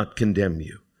will not condemn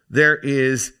you. There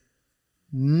is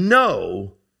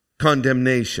no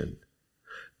condemnation.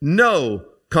 No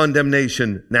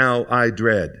condemnation now I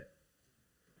dread.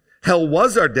 Hell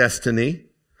was our destiny,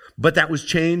 but that was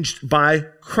changed by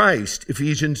Christ.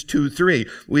 Ephesians 2:3.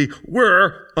 We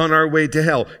were on our way to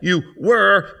hell. You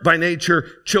were by nature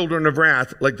children of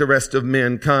wrath like the rest of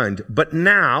mankind. But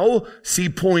now, see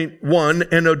point 1,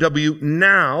 NOW,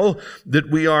 now that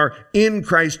we are in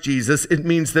Christ Jesus, it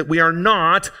means that we are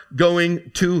not going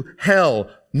to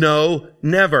hell. No,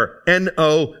 never.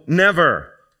 N-O, never.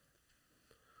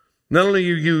 Not only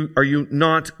are you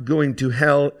not going to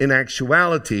hell in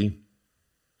actuality,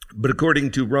 but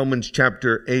according to Romans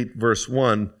chapter 8, verse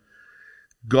 1,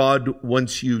 God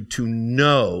wants you to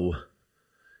know,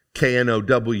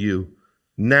 K-N-O-W,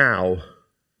 now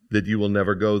that you will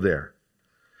never go there.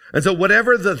 And so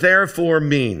whatever the therefore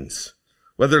means,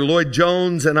 whether Lloyd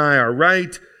Jones and I are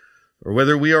right or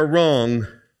whether we are wrong,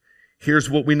 here's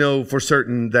what we know for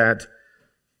certain that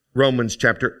Romans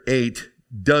chapter 8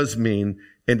 does mean,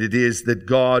 and it is that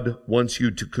God wants you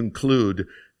to conclude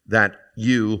that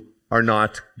you are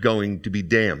not going to be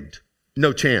damned.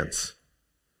 No chance.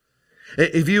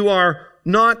 If you are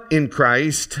not in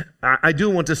Christ, I do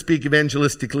want to speak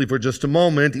evangelistically for just a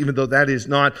moment, even though that is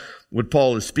not what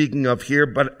Paul is speaking of here,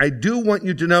 but I do want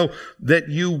you to know that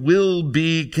you will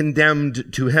be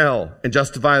condemned to hell, and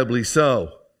justifiably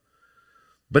so.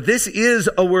 But this is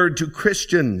a word to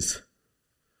Christians.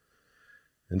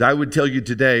 And I would tell you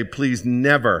today, please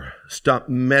never stop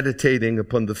meditating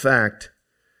upon the fact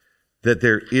that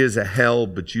there is a hell,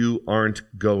 but you aren't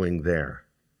going there.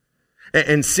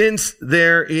 And since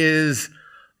there is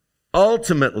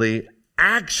ultimately,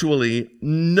 actually,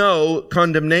 no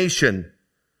condemnation,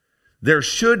 there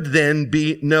should then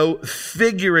be no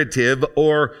figurative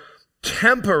or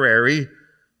temporary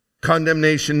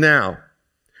condemnation now.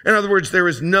 In other words, there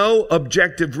is no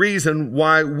objective reason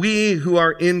why we who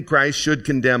are in Christ should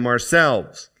condemn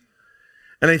ourselves.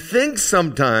 And I think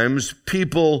sometimes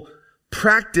people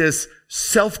practice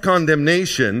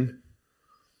self-condemnation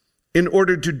in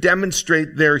order to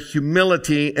demonstrate their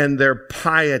humility and their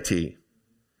piety.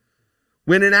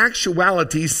 When in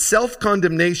actuality,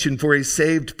 self-condemnation for a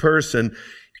saved person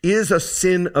is a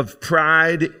sin of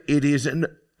pride. It is an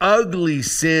ugly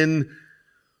sin.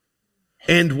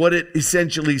 And what it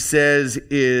essentially says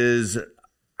is,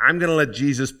 I'm going to let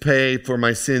Jesus pay for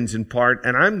my sins in part,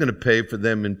 and I'm going to pay for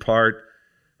them in part.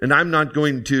 And I'm not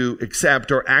going to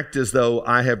accept or act as though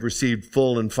I have received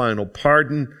full and final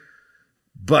pardon,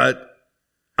 but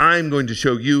I'm going to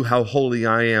show you how holy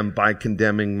I am by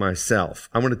condemning myself.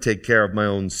 I want to take care of my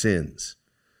own sins.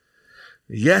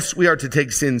 Yes, we are to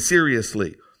take sin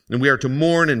seriously, and we are to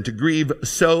mourn and to grieve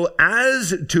so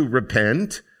as to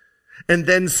repent. and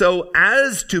then so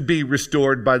as to be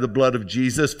restored by the blood of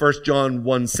Jesus. 1 John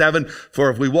 1:7, for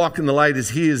if we walk in the light as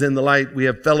he is in the light, we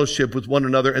have fellowship with one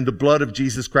another, and the blood of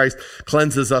Jesus Christ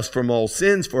cleanses us from all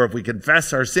sins. For if we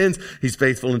confess our sins, he's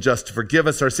faithful and just to forgive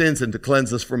us our sins and to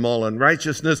cleanse us from all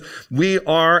unrighteousness. We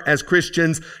are, as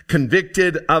Christians,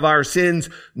 convicted of our sins,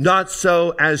 not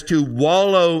so as to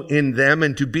wallow in them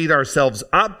and to beat ourselves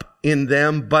up in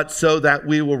them, but so that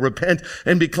we will repent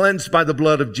and be cleansed by the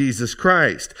blood of Jesus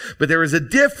Christ. But there is a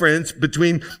difference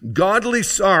between godly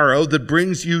sorrow that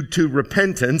brings you to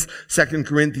repentance, 2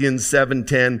 Corinthians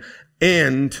 7:10,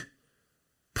 and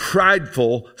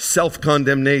prideful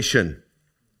self-condemnation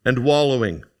and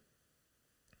wallowing.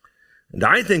 And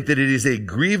I think that it is a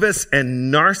grievous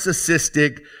and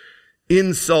narcissistic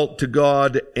insult to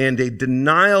God and a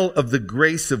denial of the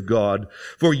grace of God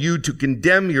for you to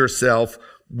condemn yourself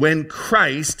when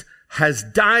Christ has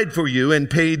died for you and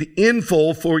paid in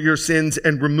full for your sins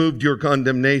and removed your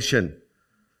condemnation.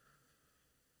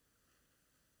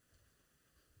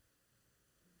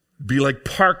 Be like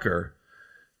Parker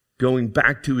going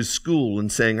back to his school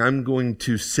and saying, I'm going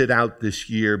to sit out this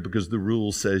year because the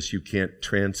rule says you can't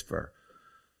transfer.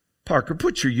 Parker,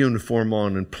 put your uniform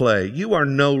on and play. You are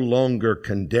no longer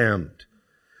condemned.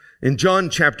 In John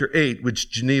chapter 8, which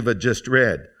Geneva just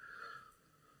read,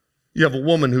 you have a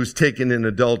woman who's taken in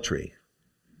adultery.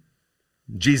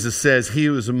 Jesus says, he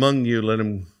who is among you, let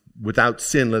him, without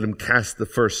sin, let him cast the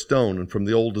first stone. And from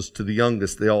the oldest to the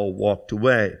youngest, they all walked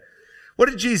away. What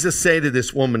did Jesus say to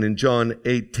this woman in John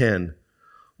 8:10?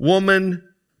 Woman,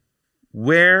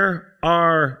 where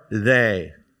are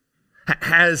they?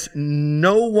 Has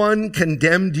no one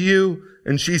condemned you?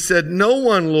 And she said, no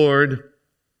one, Lord.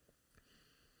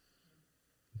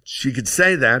 She could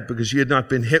say that because she had not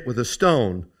been hit with a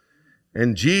stone.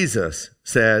 And Jesus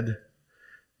said,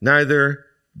 neither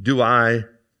do I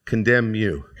condemn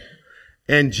you.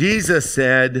 And Jesus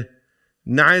said,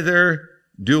 neither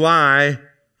do I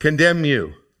condemn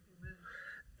you.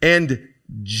 And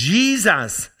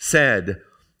Jesus said,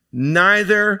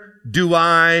 neither do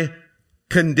I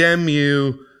condemn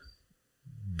you.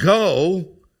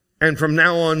 Go, and from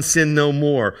now on sin no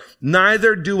more.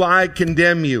 Neither do I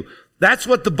condemn you. That's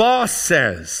what the boss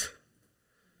says.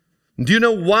 Do you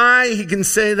know why he can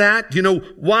say that? Do you know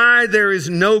why there is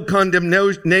no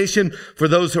condemnation for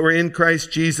those who are in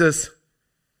Christ Jesus?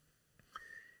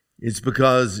 It's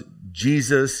because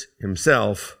Jesus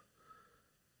himself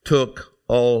took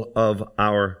all of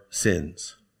our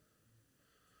sins.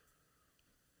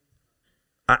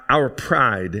 Our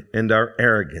pride and our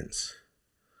arrogance,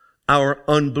 our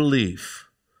unbelief,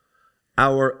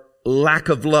 our lack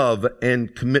of love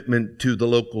and commitment to the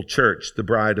local church, the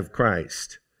bride of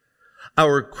Christ,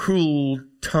 our cruel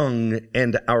tongue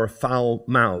and our foul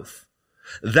mouth,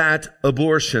 that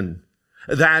abortion,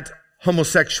 that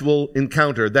homosexual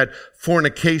encounter, that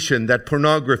fornication, that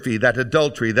pornography, that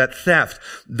adultery, that theft,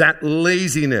 that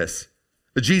laziness.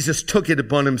 Jesus took it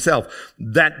upon himself.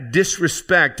 That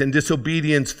disrespect and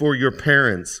disobedience for your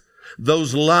parents,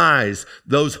 those lies,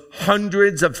 those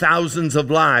hundreds of thousands of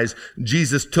lies,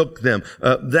 Jesus took them.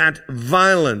 That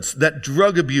violence, that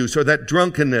drug abuse or that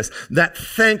drunkenness, that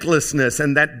thanklessness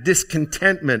and that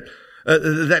discontentment,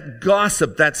 that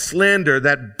gossip, that slander,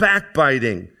 that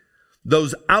backbiting,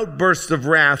 those outbursts of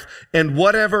wrath, and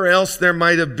whatever else there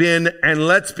might have been. And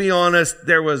let's be honest,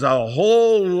 there was a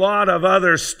whole lot of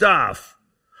other stuff.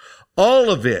 All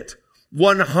of it,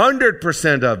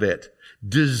 100% of it,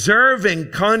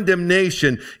 deserving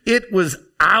condemnation. It was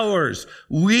ours.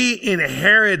 We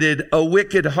inherited a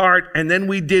wicked heart, and then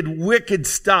we did wicked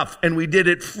stuff, and we did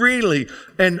it freely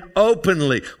and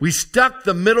openly. We stuck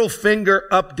the middle finger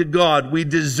up to God. We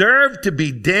deserve to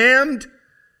be damned,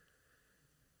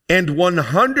 and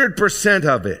 100%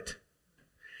 of it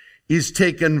is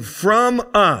taken from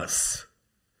us,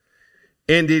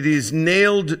 and it is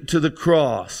nailed to the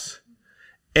cross.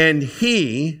 And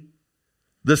he,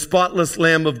 the spotless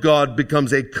Lamb of God,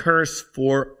 becomes a curse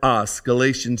for us.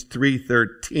 Galatians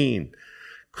 3:13.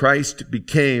 Christ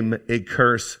became a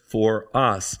curse for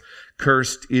us.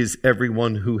 Cursed is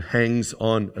everyone who hangs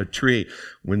on a tree.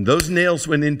 When those nails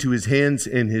went into his hands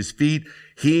and his feet,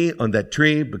 he on that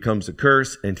tree becomes a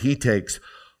curse, and he takes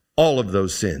all of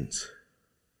those sins.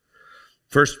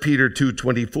 1 Peter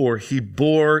 2:24. He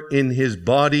bore in his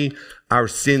body our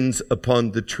sins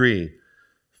upon the tree.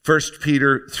 1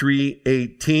 Peter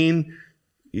 3:18,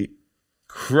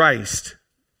 Christ,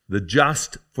 the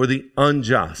just for the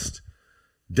unjust,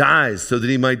 dies so that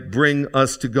he might bring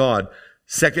us to God.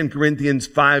 2 Corinthians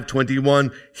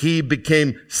 5:21, he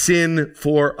became sin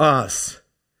for us.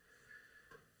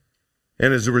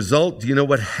 And as a result, do you know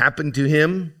what happened to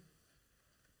him?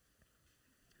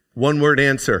 One word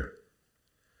answer.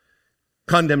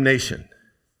 Condemnation.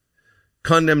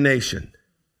 Condemnation.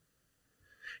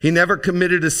 He never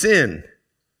committed a sin,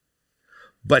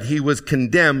 but he was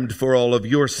condemned for all of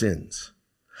your sins.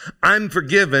 I'm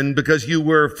forgiven because you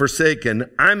were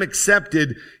forsaken. I'm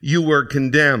accepted, you were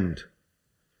condemned.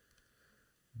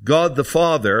 God the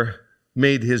Father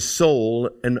made his soul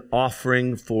an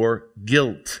offering for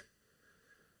guilt.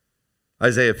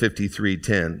 Isaiah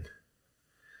 53:10.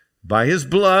 By his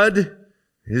blood,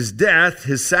 his death,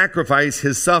 his sacrifice,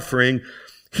 his suffering,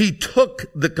 he took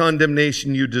the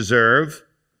condemnation you deserve.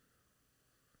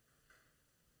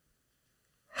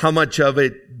 How much of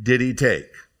it did he take?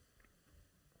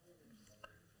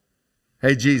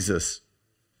 Hey, Jesus,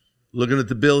 looking at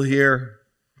the bill here,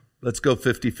 let's go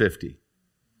 50-50.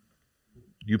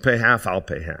 You pay half, I'll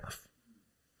pay half.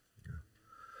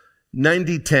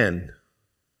 90-10.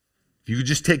 If you could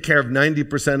just take care of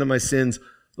 90% of my sins,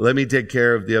 let me take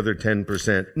care of the other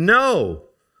 10%. No.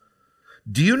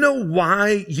 Do you know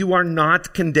why you are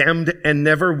not condemned and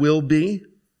never will be?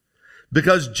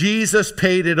 Because Jesus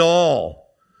paid it all.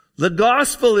 The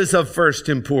gospel is of first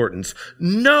importance.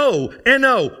 No,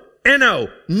 no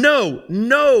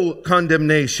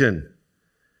condemnation.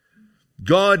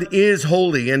 God is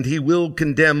holy and he will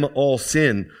condemn all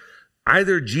sin.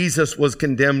 Either Jesus was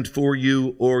condemned for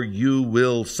you or you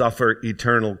will suffer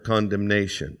eternal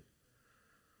condemnation.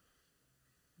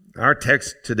 Our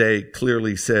text today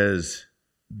clearly says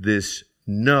this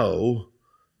no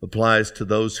applies to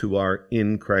those who are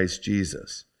in Christ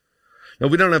Jesus. Now,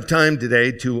 we don't have time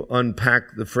today to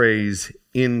unpack the phrase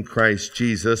in Christ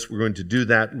Jesus. We're going to do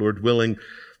that, Lord willing,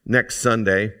 next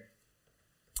Sunday.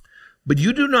 But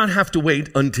you do not have to wait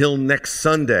until next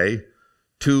Sunday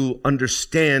to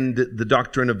understand the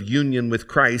doctrine of union with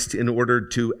Christ in order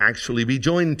to actually be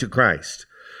joined to Christ.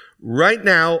 Right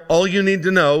now, all you need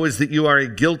to know is that you are a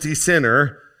guilty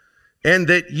sinner and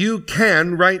that you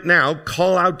can right now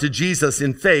call out to Jesus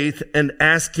in faith and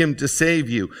ask him to save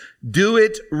you. Do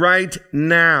it right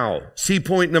now. See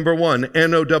point number 1,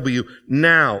 N-O-W,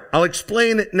 now. I'll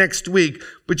explain it next week,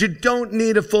 but you don't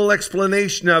need a full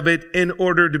explanation of it in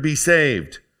order to be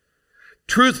saved.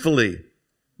 Truthfully,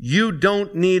 you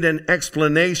don't need an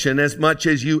explanation as much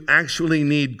as you actually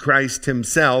need Christ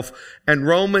himself. And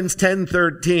Romans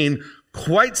 10:13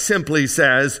 quite simply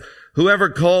says, whoever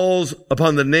calls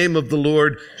upon the name of the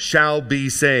Lord shall be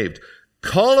saved.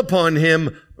 Call upon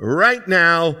him right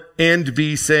now and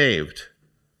be saved.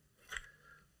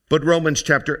 But Romans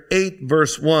chapter 8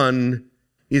 verse 1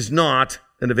 is not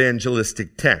an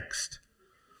evangelistic text.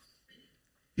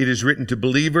 It is written to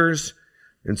believers.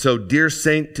 And so, dear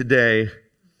saint, today,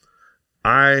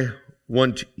 I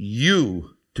want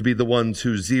you to be the ones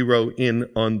who zero in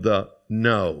on the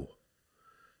no.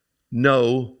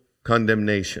 No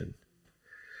condemnation.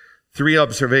 3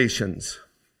 observations.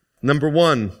 Number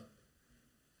 1,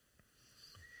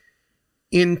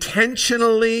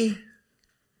 intentionally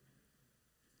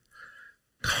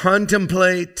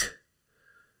contemplate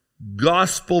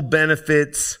gospel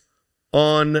benefits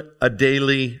on a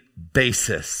daily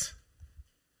basis.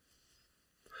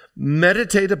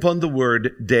 Meditate upon the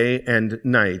word day and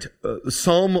night.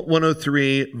 Psalm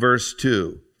 103 verse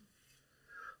 2.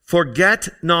 Forget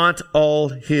not all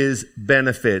his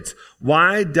benefits.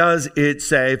 Why does it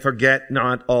say forget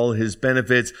not all his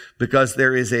benefits? Because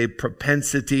there is a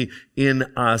propensity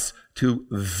in us to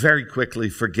very quickly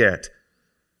forget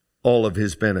all of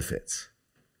his benefits.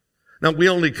 Now, we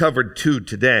only covered 2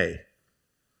 today.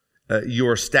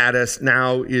 Your status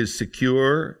now is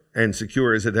secure, and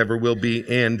secure as it ever will be,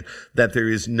 and that there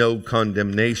is no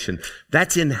condemnation.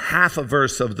 That's in half a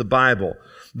verse of the Bible.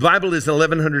 The Bible is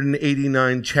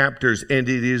 1,189 chapters, and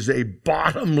it is a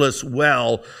bottomless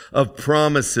well of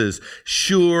promises,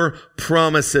 sure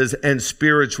promises and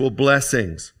spiritual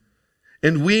blessings.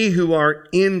 And we who are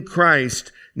in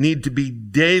Christ need to be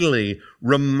daily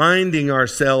reminding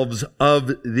ourselves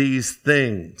of these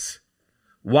things.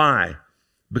 Why?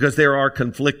 Because there are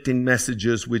conflicting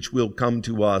messages which will come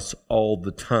to us all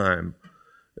the time.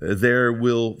 There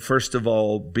will, first of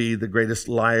all, be the greatest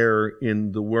liar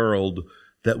in the world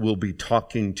that will be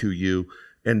talking to you,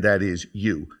 and that is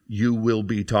you. You will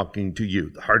be talking to you.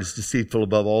 The heart is deceitful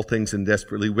above all things and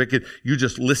desperately wicked. You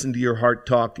just listen to your heart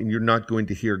talk, and you're not going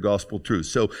to hear gospel truth.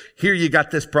 So here you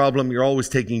got this problem. You're always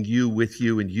taking you with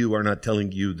you, and you are not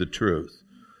telling you the truth.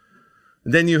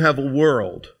 And then you have a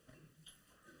world,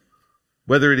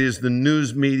 whether it is the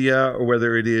news media or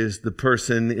whether it is the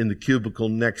person in the cubicle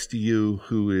next to you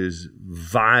who is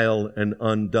vile and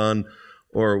undone,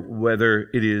 or whether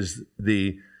it is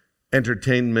the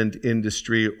entertainment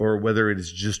industry or whether it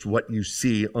is just what you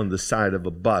see on the side of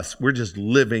a bus. We're just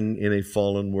living in a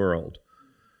fallen world.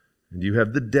 And you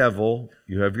have the devil,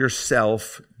 you have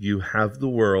yourself, you have the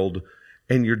world,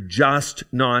 and you're just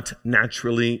not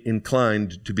naturally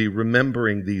inclined to be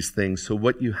remembering these things. So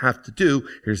what you have to do,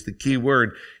 here's the key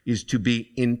word, is to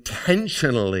be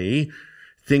intentionally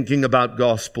thinking about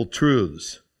gospel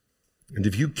truths. And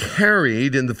if you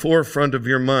carried in the forefront of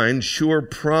your mind sure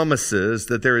promises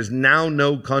that there is now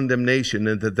no condemnation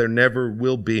and that there never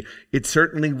will be, it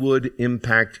certainly would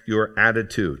impact your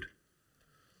attitude.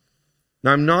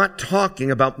 Now, I'm not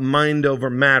talking about mind over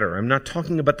matter. I'm not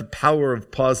talking about the power of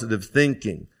positive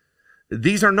thinking.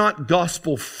 These are not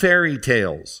gospel fairy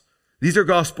tales. These are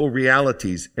gospel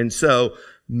realities. And so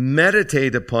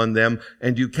meditate upon them,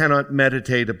 and you cannot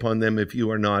meditate upon them if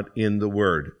you are not in the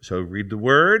Word. So read the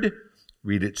Word.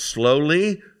 Read it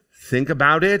slowly, think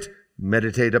about it,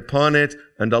 meditate upon it,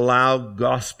 and allow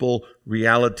gospel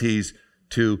realities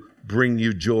to bring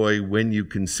you joy when you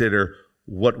consider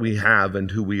what we have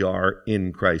and who we are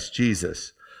in Christ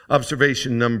Jesus.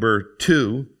 Observation number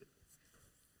 2,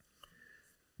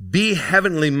 be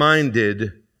heavenly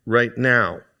minded right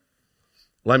now.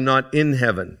 Well, I'm not in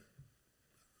heaven.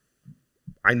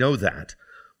 I know that,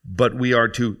 but we are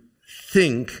to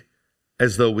think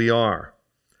as though we are.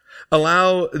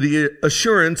 Allow the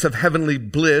assurance of heavenly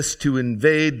bliss to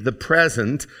invade the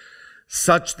present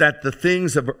such that the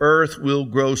things of earth will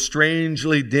grow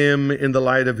strangely dim in the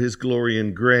light of his glory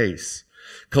and grace.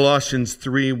 Colossians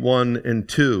 3:1 and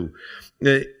 2.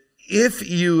 If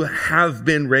you have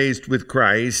been raised with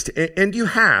Christ, and you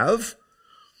have,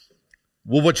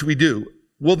 well, what should we do?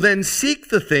 Well, then seek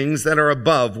the things that are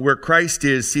above, where Christ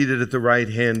is seated at the right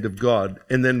hand of God.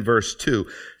 And then verse 2,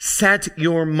 set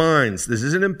your minds. This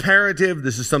is an imperative.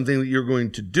 This is something that you're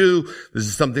going to do. This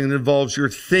is something that involves your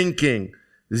thinking.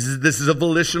 This is a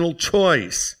volitional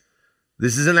choice.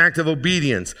 This is an act of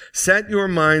obedience. Set your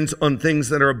minds on things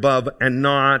that are above and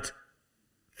not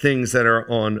things that are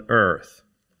on earth.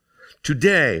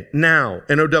 Today, now,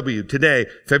 N-O-W, today,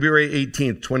 February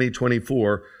 18th,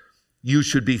 2024, you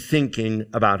should be thinking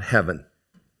about heaven.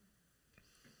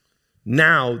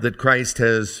 Now that Christ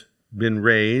has been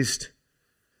raised,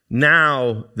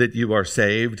 now that you are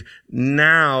saved,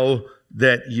 now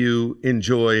that you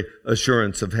enjoy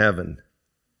assurance of heaven.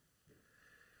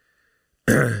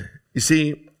 You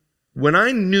see, when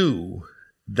I knew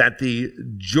that the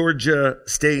Georgia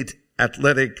State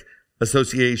Athletic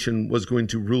Association was going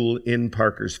to rule in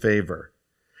Parker's favor,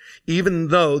 even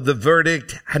though the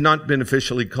verdict had not been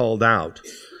officially called out,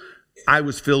 I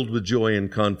was filled with joy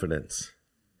and confidence.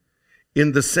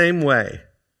 In the same way,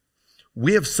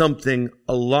 we have something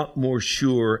a lot more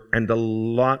sure and a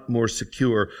lot more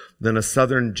secure than a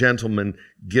Southern gentleman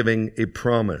giving a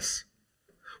promise.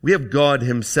 We have God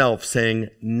himself saying,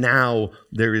 now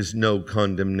there is no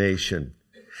condemnation.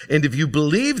 And if you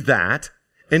believe that,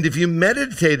 and if you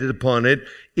meditated upon it,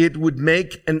 it would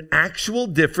make an actual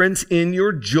difference in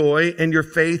your joy and your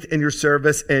faith and your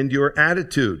service and your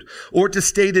attitude. Or to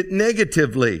state it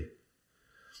negatively,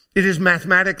 it is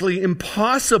mathematically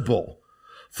impossible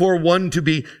for one to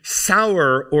be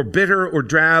sour or bitter or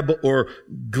drab or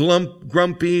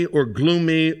grumpy or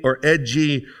gloomy or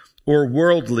edgy or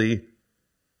worldly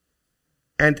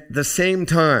and at the same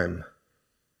time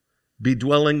be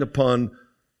dwelling upon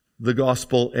the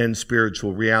gospel and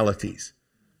spiritual realities.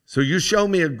 So you show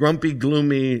me a grumpy,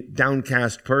 gloomy,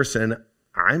 downcast person,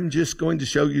 I'm just going to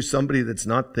show you somebody that's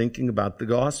not thinking about the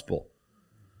gospel.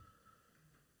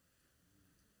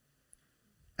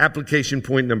 Application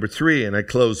point number 3, and I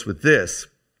close with this.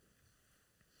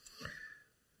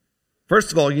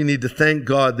 First of all, you need to thank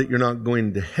God that you're not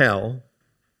going to hell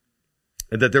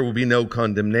and that there will be no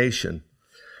condemnation.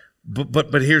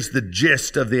 But here's the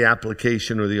gist of the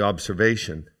application or the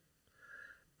observation.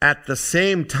 At the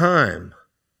same time,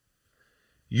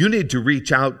 you need to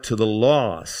reach out to the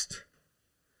lost,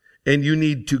 and you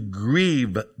need to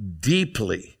grieve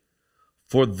deeply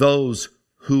for those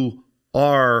who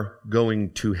are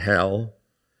going to hell.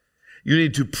 You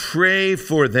need to pray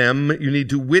for them. You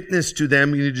need to witness to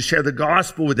them. You need to share the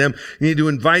gospel with them. You need to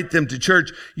invite them to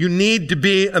church. You need to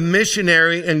be a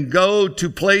missionary and go to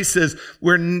places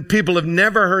where people have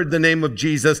never heard the name of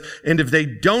Jesus. And if they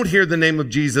don't hear the name of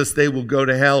Jesus, they will go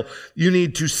to hell. You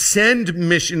need to send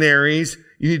missionaries.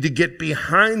 You need to get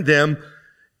behind them.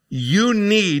 You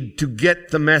need to get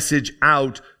the message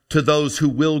out to those who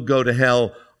will go to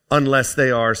hell unless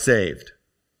they are saved.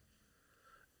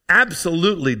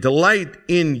 Absolutely delight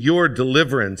in your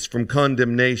deliverance from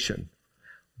condemnation,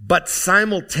 but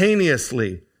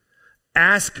simultaneously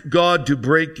ask God to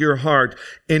break your heart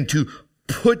and to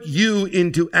put you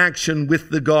into action with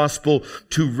the gospel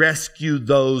to rescue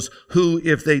those who,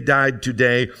 if they died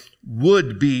today,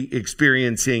 would be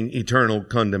experiencing eternal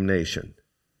condemnation.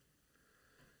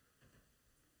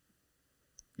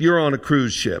 You're on a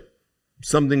cruise ship.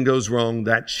 Something goes wrong.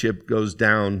 That ship goes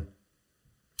down.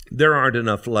 There aren't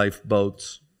enough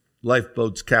lifeboats.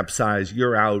 Lifeboats capsize.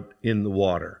 You're out in the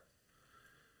water.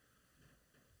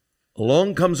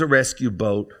 Along comes a rescue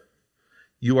boat.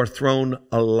 You are thrown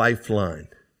a lifeline.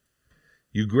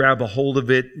 You grab a hold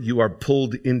of it. You are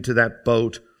pulled into that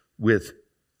boat with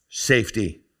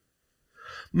safety.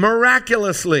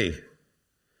 Miraculously,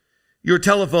 your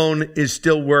telephone is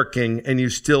still working and you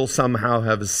still somehow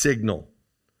have a signal.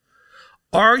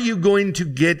 Are you going to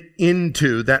get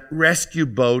into that rescue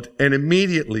boat and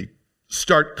immediately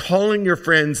start calling your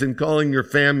friends and calling your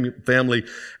family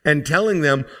and telling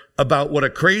them about what a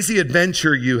crazy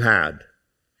adventure you had?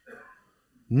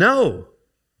 No.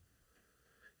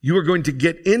 You are going to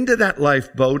get into that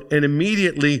lifeboat and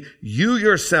immediately you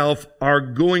yourself are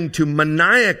going to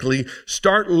maniacally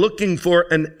start looking for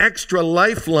an extra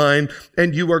lifeline,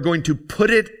 and you are going to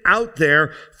put it out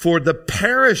there for the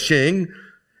perishing,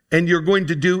 and you're going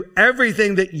to do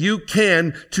everything that you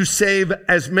can to save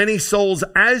as many souls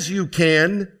as you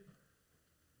can,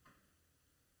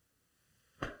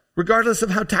 regardless of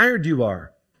how tired you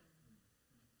are.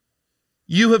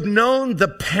 You have known the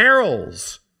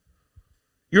perils.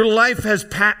 Your life has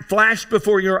flashed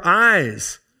before your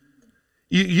eyes.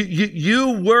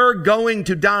 You were going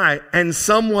to die and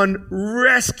someone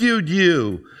rescued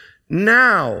you.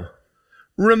 Now,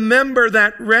 remember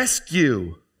that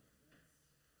rescue.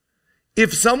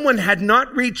 If someone had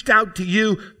not reached out to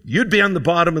you, you'd be on the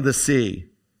bottom of the sea.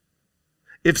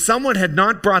 If someone had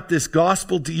not brought this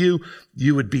gospel to you,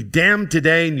 you would be damned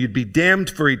today and you'd be damned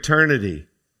for eternity.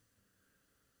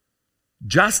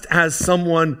 Just as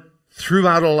someone threw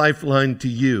out a lifeline to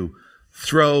you,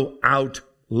 throw out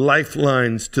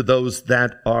lifelines to those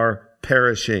that are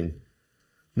perishing,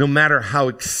 no matter how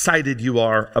excited you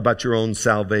are about your own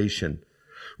salvation.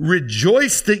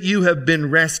 Rejoice that you have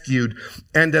been rescued,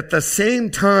 and at the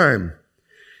same time,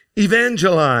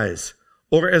 evangelize,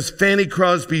 or as Fanny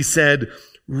Crosby said,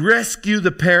 rescue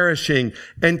the perishing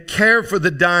and care for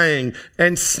the dying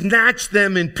and snatch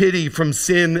them in pity from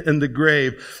sin and the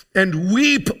grave, and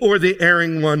weep o'er the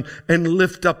erring one and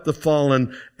lift up the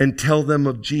fallen and tell them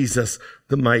of Jesus,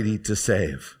 the mighty to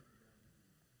save.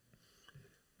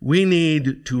 We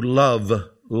need to love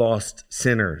lost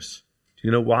sinners. Do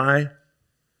you know why?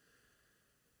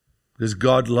 Because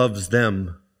God loves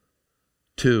them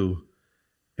too,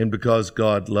 and because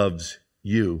God loves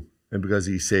you, and because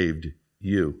he saved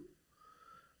you.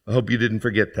 I hope you didn't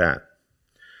forget that.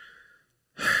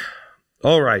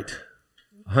 All right.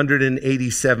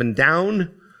 187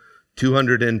 down,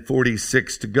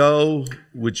 246 to go,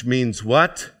 which means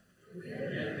what?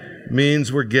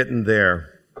 Means we're getting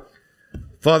there.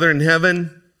 Father in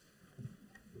heaven,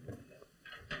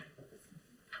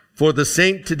 for the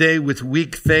saint today with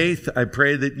weak faith, I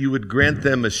pray that you would grant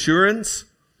them assurance.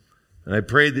 And I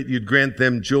pray that you'd grant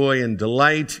them joy and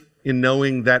delight in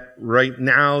knowing that right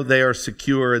now they are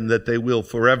secure and that they will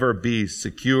forever be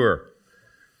secure.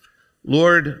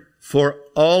 Lord, for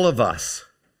all of us,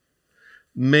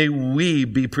 may we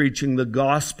be preaching the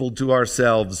gospel to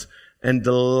ourselves and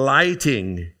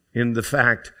delighting in the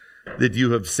fact that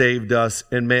you have saved us,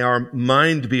 and may our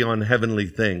mind be on heavenly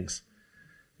things.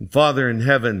 And Father in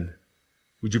heaven,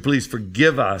 would you please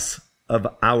forgive us of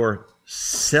our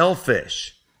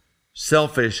selfish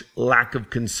lack of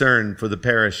concern for the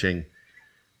perishing.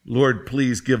 Lord,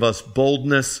 please give us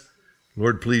boldness.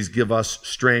 Lord, please give us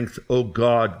strength. Oh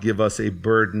God, give us a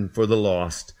burden for the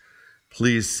lost.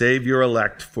 Please save your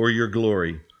elect for your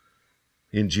glory.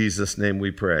 In Jesus' name we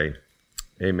pray.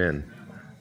 Amen.